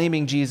just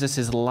claiming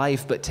Jesus'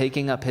 life, but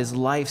taking up his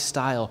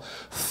lifestyle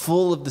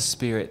full of the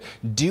Spirit,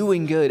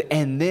 doing good,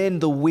 and then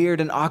the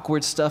weird and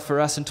awkward stuff for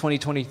us in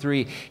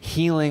 2023,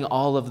 healing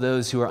all of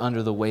those who are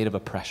under the weight of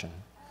oppression.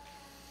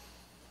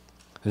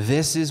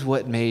 This is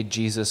what made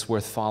Jesus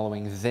worth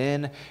following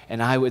then,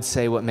 and I would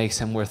say what makes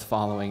him worth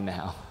following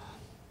now.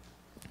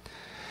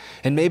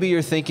 And maybe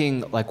you're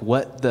thinking,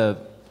 what?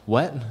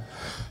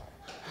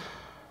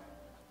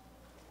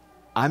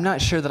 I'm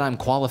not sure that I'm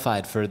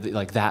qualified for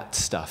that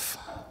stuff.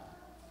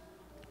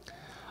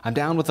 I'm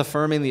down with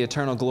affirming the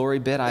eternal glory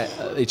bit,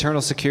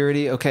 eternal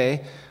security,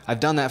 okay. I've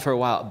done that for a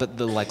while, but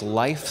the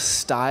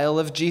lifestyle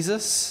of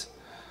Jesus?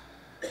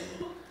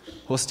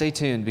 Well, stay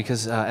tuned,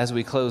 because as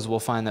we close,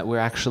 we'll find that we're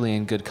actually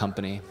in good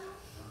company.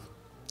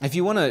 If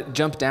you want to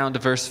jump down to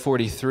verse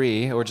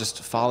 43, or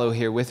just follow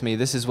here with me,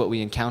 this is what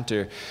we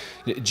encounter.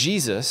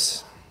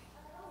 Jesus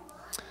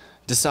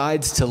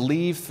decides to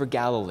leave for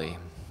Galilee,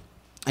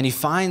 and he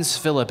finds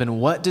Philip,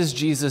 and what does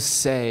Jesus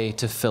say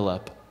to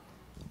Philip?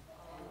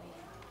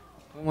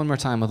 One more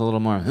time with a little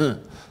more.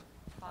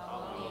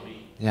 Follow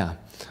me. Yeah.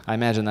 I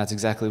imagine that's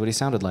exactly what he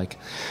sounded like.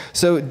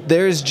 So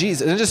there's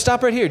Jesus. And just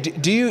stop right here.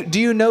 Do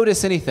you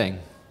notice anything?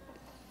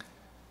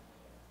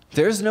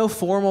 There's no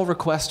formal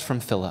request from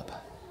Philip.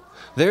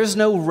 There's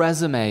no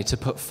resume to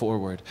put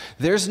forward.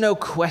 There's no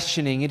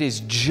questioning. It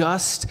is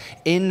just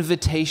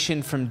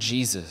invitation from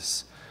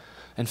Jesus.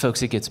 And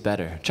folks, it gets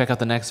better. Check out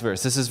the next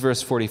verse. This is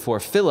verse 44.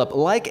 Philip,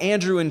 like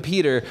Andrew and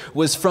Peter,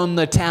 was from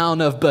the town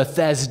of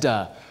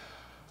Bethesda.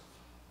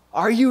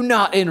 Are you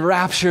not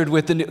enraptured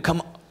with the new...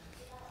 Come on.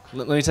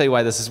 Let me tell you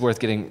why this is worth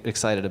getting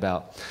excited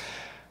about.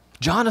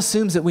 John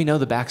assumes that we know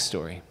the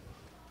backstory.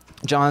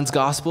 John's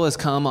gospel has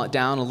come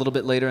down a little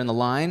bit later in the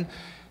line.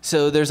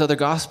 So there's other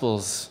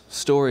gospels,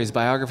 stories,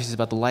 biographies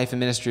about the life and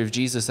ministry of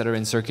Jesus that are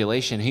in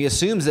circulation. He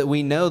assumes that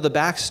we know the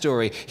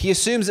backstory. He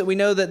assumes that we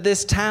know that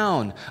this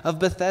town of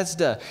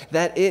Bethesda,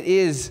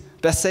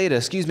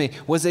 Bethsaida,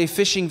 was a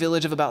fishing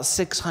village of about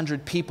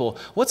 600 people.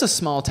 What's a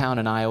small town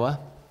in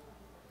Iowa?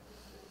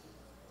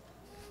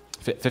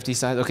 50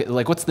 size? Okay,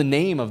 what's the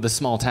name of the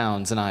small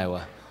towns in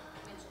Iowa?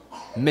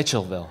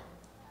 Mitchellville.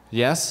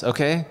 Yes,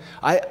 okay.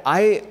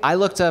 I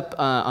looked up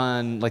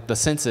on the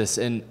census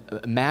in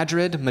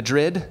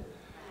Madrid?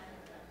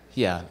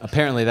 Yeah,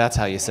 apparently that's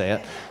how you say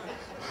it.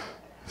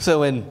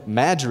 So in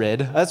Madrid,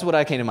 that's what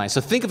I came to mind.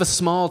 So think of a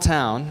small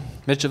town,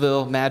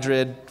 Mitchellville,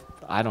 Madrid,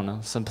 I don't know,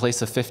 some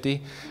place of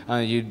 50.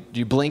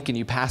 You blink and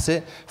you pass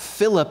it.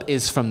 Philip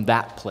is from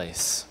that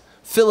place.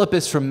 Philip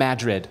is from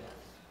Madrid.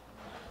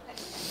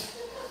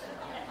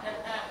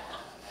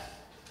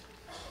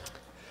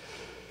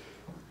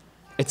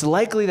 It's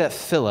likely that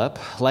Philip,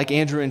 like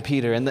Andrew and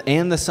Peter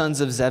and the sons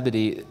of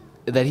Zebedee,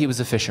 that he was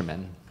a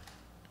fisherman.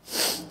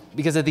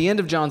 Because at the end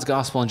of John's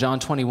gospel, in John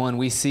 21,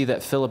 we see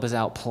that Philip is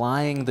out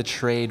plying the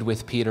trade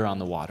with Peter on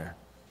the water.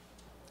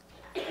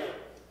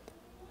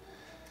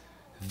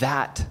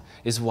 That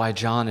is why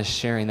John is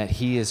sharing that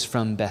he is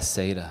from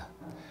Bethsaida.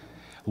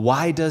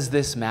 Why does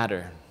this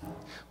matter?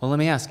 Well, let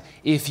me ask,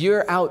 if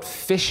you're out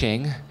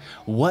fishing,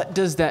 what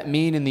does that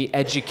mean in the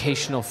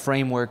educational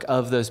framework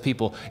of those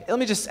people? Let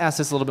me just ask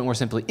this a little bit more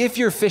simply. If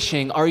you're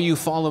fishing, are you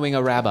following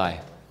a rabbi?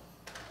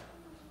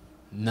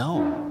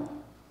 No.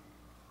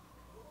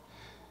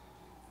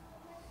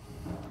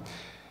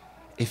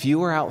 If you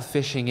were out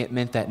fishing, it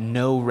meant that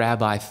no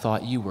rabbi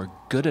thought you were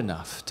good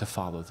enough to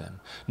follow them.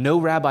 No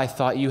rabbi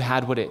thought you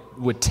had what it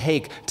would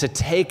take to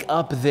take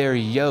up their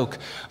yoke.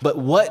 But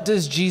what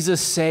does Jesus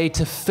say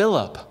to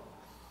Philip?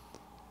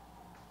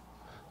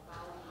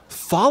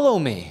 Follow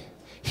me.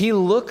 He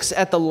looks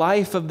at the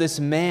life of this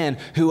man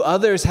who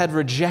others had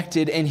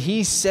rejected, and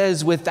he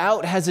says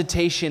without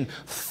hesitation,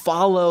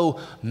 "Follow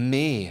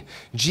me."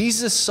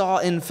 Jesus saw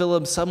in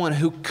Philip someone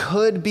who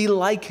could be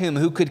like him,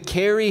 who could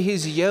carry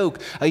his yoke,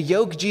 a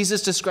yoke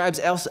Jesus describes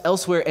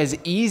elsewhere as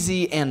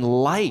easy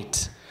and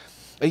light.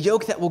 A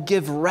yoke that will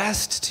give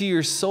rest to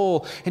your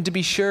soul. And to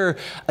be sure,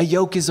 a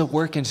yoke is a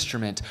work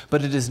instrument,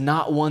 but it is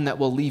not one that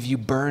will leave you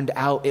burned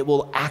out. It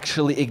will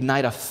actually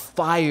ignite a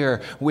fire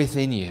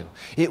within you.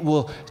 It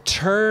will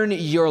turn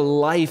your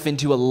life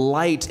into a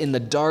light in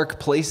the dark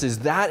places.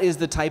 That is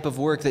the type of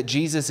work that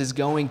Jesus is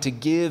going to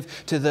give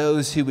to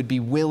those who would be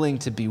willing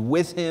to be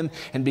with him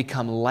and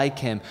become like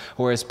him.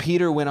 Or as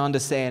Peter went on to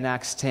say in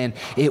Acts 10,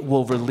 it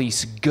will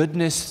release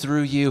goodness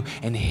through you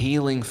and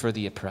healing for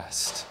the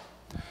oppressed.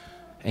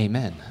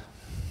 Amen.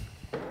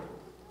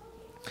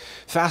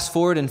 Fast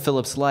forward in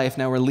Philip's life.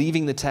 Now we're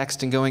leaving the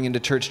text and going into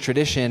church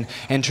tradition.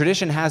 And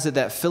tradition has it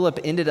that Philip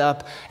ended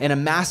up in a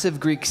massive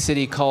Greek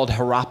city called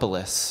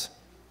Hierapolis.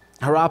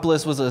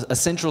 Hierapolis was a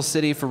central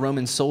city for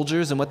Roman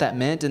soldiers. And what that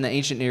meant in the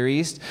ancient Near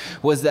East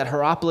was that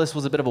Hierapolis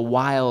was a bit of a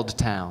wild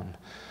town.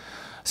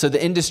 So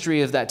the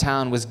industry of that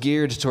town was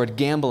geared toward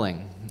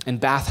gambling and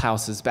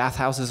bathhouses.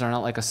 Bathhouses are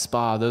not like a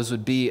spa. Those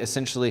would be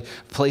essentially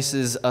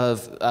places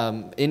of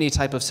any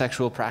type of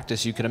sexual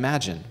practice you could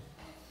imagine.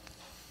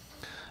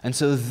 And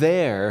so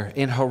there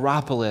in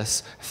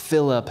Hierapolis,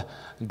 Philip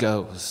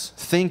goes.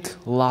 Think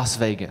Las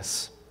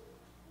Vegas.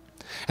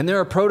 And there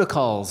are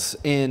protocols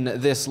in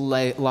this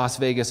Las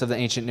Vegas of the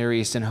ancient Near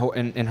East in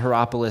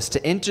Hierapolis.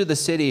 To enter the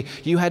city,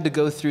 you had to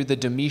go through the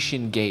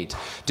Domitian Gate.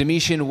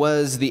 Domitian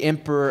was the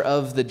emperor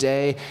of the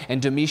day,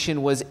 and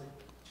Domitian was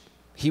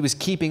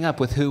keeping up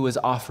with who was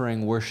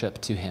offering worship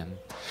to him.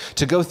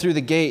 To go through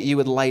the gate, you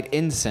would light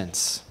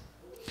incense.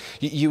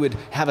 You would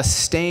have a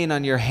stain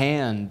on your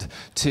hand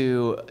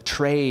to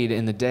trade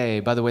in the day.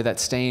 By the way, that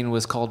stain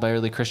was called by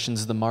early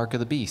Christians the mark of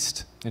the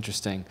beast.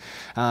 Interesting.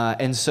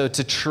 And so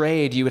to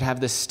trade, you would have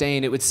this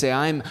stain. It would say,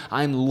 I'm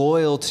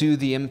loyal to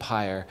the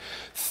empire.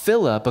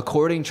 Philip,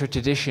 according to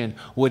tradition,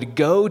 would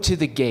go to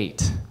the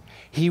gate.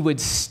 He would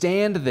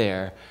stand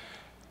there,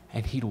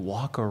 and he'd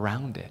walk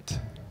around it.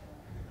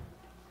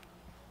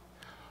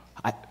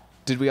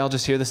 Did we all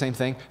just hear the same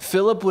thing?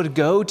 Philip would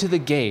go to the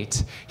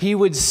gate, he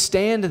would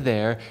stand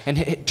there, and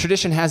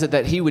tradition has it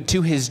that he would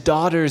to his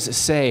daughters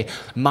say,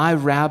 "My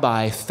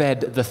rabbi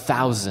fed the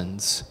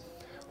thousands.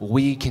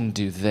 We can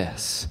do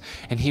this."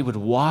 And he would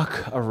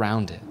walk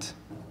around it.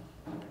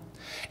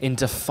 In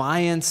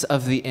defiance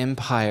of the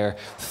empire,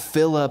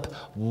 Philip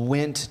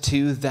went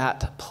to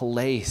that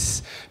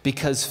place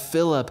because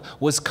Philip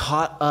was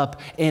caught up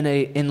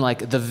in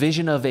like the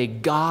vision of a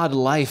God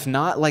life,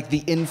 not like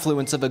the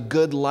influence of a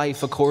good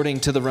life according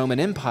to the Roman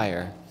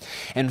Empire.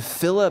 And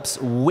Philip's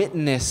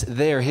witness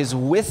there, his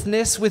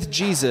witness with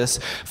Jesus,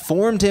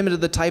 formed him into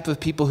the type of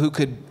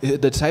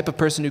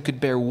person who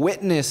could bear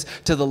witness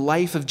to the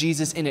life of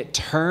Jesus, and it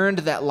turned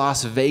that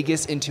Las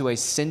Vegas into a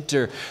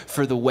center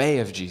for the way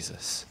of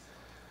Jesus.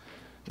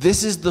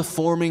 This is the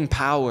forming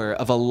power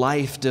of a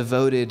life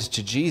devoted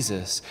to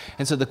Jesus.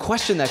 And so the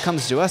question that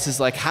comes to us is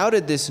like, how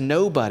did this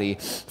nobody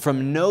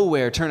from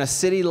nowhere turn a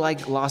city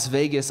like Las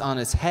Vegas on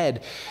its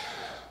head?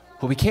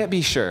 Well, we can't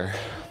be sure.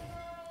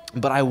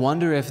 But I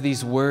wonder if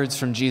these words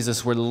from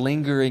Jesus were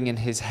lingering in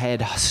his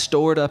head,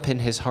 stored up in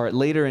his heart.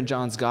 Later in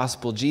John's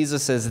gospel,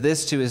 Jesus says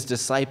this to his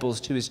disciples,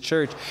 to his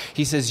church.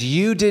 He says,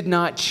 "You did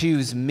not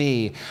choose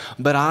me,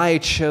 but I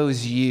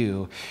chose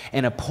you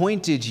and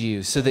appointed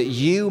you so that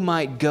you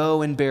might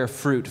go and bear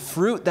fruit,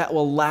 fruit that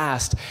will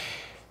last,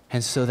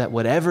 and so that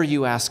whatever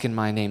you ask in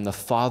my name, the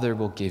Father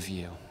will give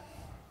you."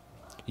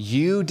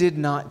 You did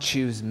not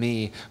choose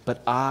me,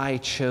 but I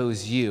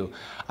chose you.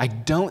 I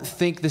don't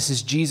think this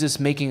is Jesus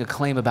making a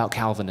claim about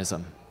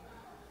Calvinism.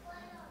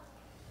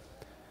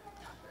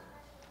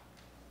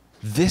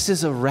 This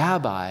is a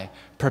rabbi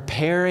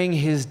preparing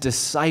his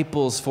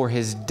disciples for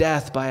his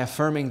death by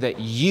affirming that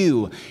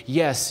you,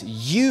 yes,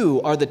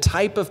 you are the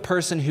type of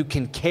person who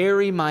can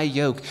carry my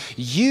yoke.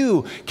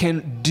 You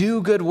can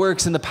do good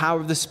works in the power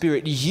of the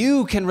Spirit.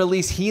 You can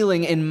release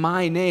healing in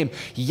my name.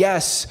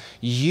 Yes,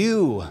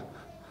 you.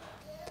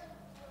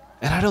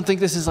 And I don't think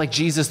this is like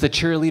Jesus, the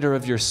cheerleader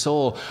of your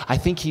soul. I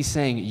think he's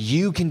saying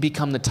you can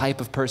become the type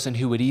of person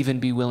who would even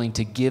be willing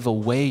to give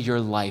away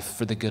your life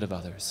for the good of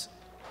others.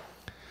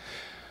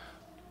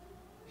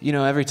 You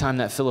know, every time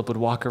that Philip would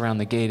walk around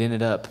the gate, it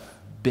ended up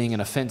being an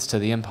offense to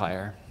the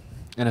empire,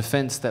 an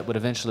offense that would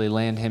eventually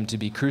land him to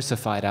be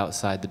crucified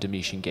outside the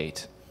Domitian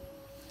Gate,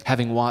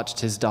 having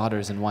watched his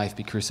daughters and wife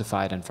be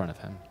crucified in front of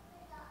him.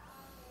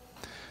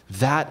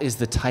 That is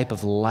the type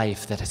of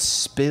life that has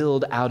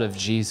spilled out of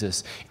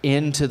Jesus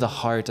into the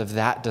heart of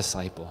that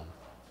disciple.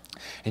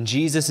 And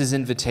Jesus'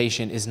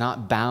 invitation is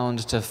not bound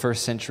to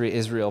first century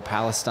Israel,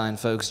 Palestine,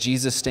 folks.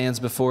 Jesus stands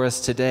before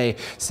us today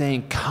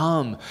saying,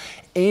 "Come,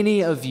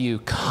 any of you,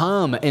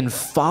 come and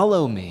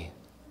follow me."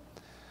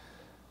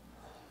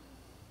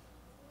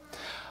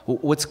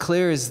 What's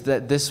clear is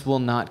that this will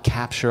not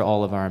capture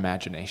all of our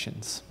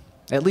imaginations.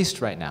 At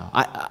least right now.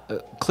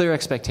 Clear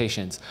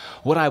expectations.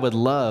 What I would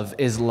love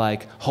is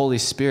like, Holy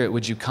Spirit,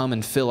 would you come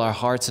and fill our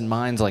hearts and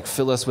minds, like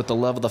fill us with the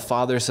love of the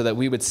Father so that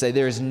we would say,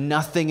 there is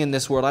nothing in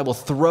this world. I will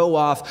throw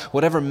off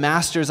whatever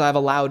masters I've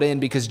allowed in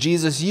because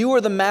Jesus, you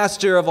are the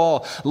master of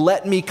all.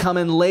 Let me come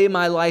and lay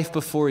my life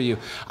before you.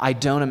 I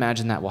don't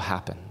imagine that will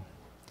happen.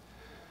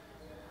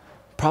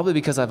 Probably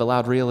because I've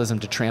allowed realism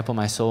to trample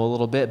my soul a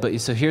little bit.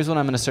 But so here's what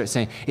I'm going to start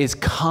saying is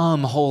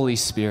come, Holy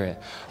Spirit.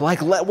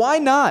 Like, why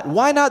not?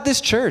 Why not this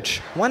church?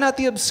 Why not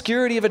the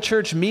obscurity of a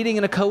church meeting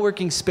in a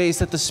co-working space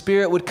that the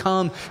Spirit would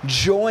come,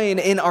 join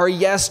in our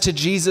yes to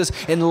Jesus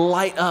and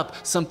light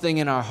up something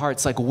in our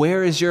hearts? Like,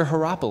 where is your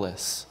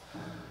Hierapolis?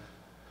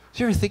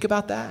 Do you ever think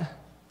about that?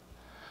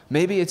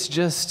 Maybe it's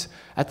just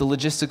at the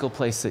logistical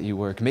place that you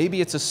work.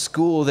 Maybe it's a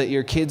school that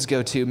your kids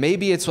go to.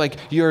 Maybe it's like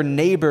your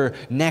neighbor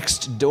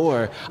next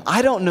door.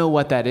 I don't know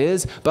what that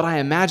is, but I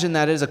imagine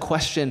that is a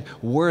question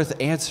worth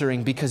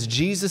answering because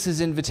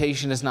Jesus'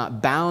 invitation is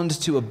not bound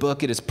to a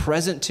book. It is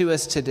present to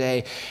us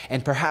today.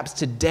 And perhaps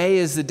today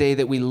is the day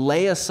that we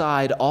lay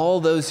aside all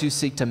those who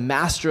seek to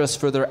master us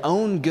for their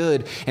own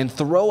good and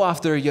throw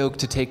off their yoke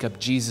to take up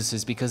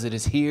Jesus's because it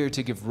is here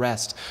to give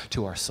rest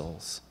to our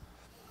souls.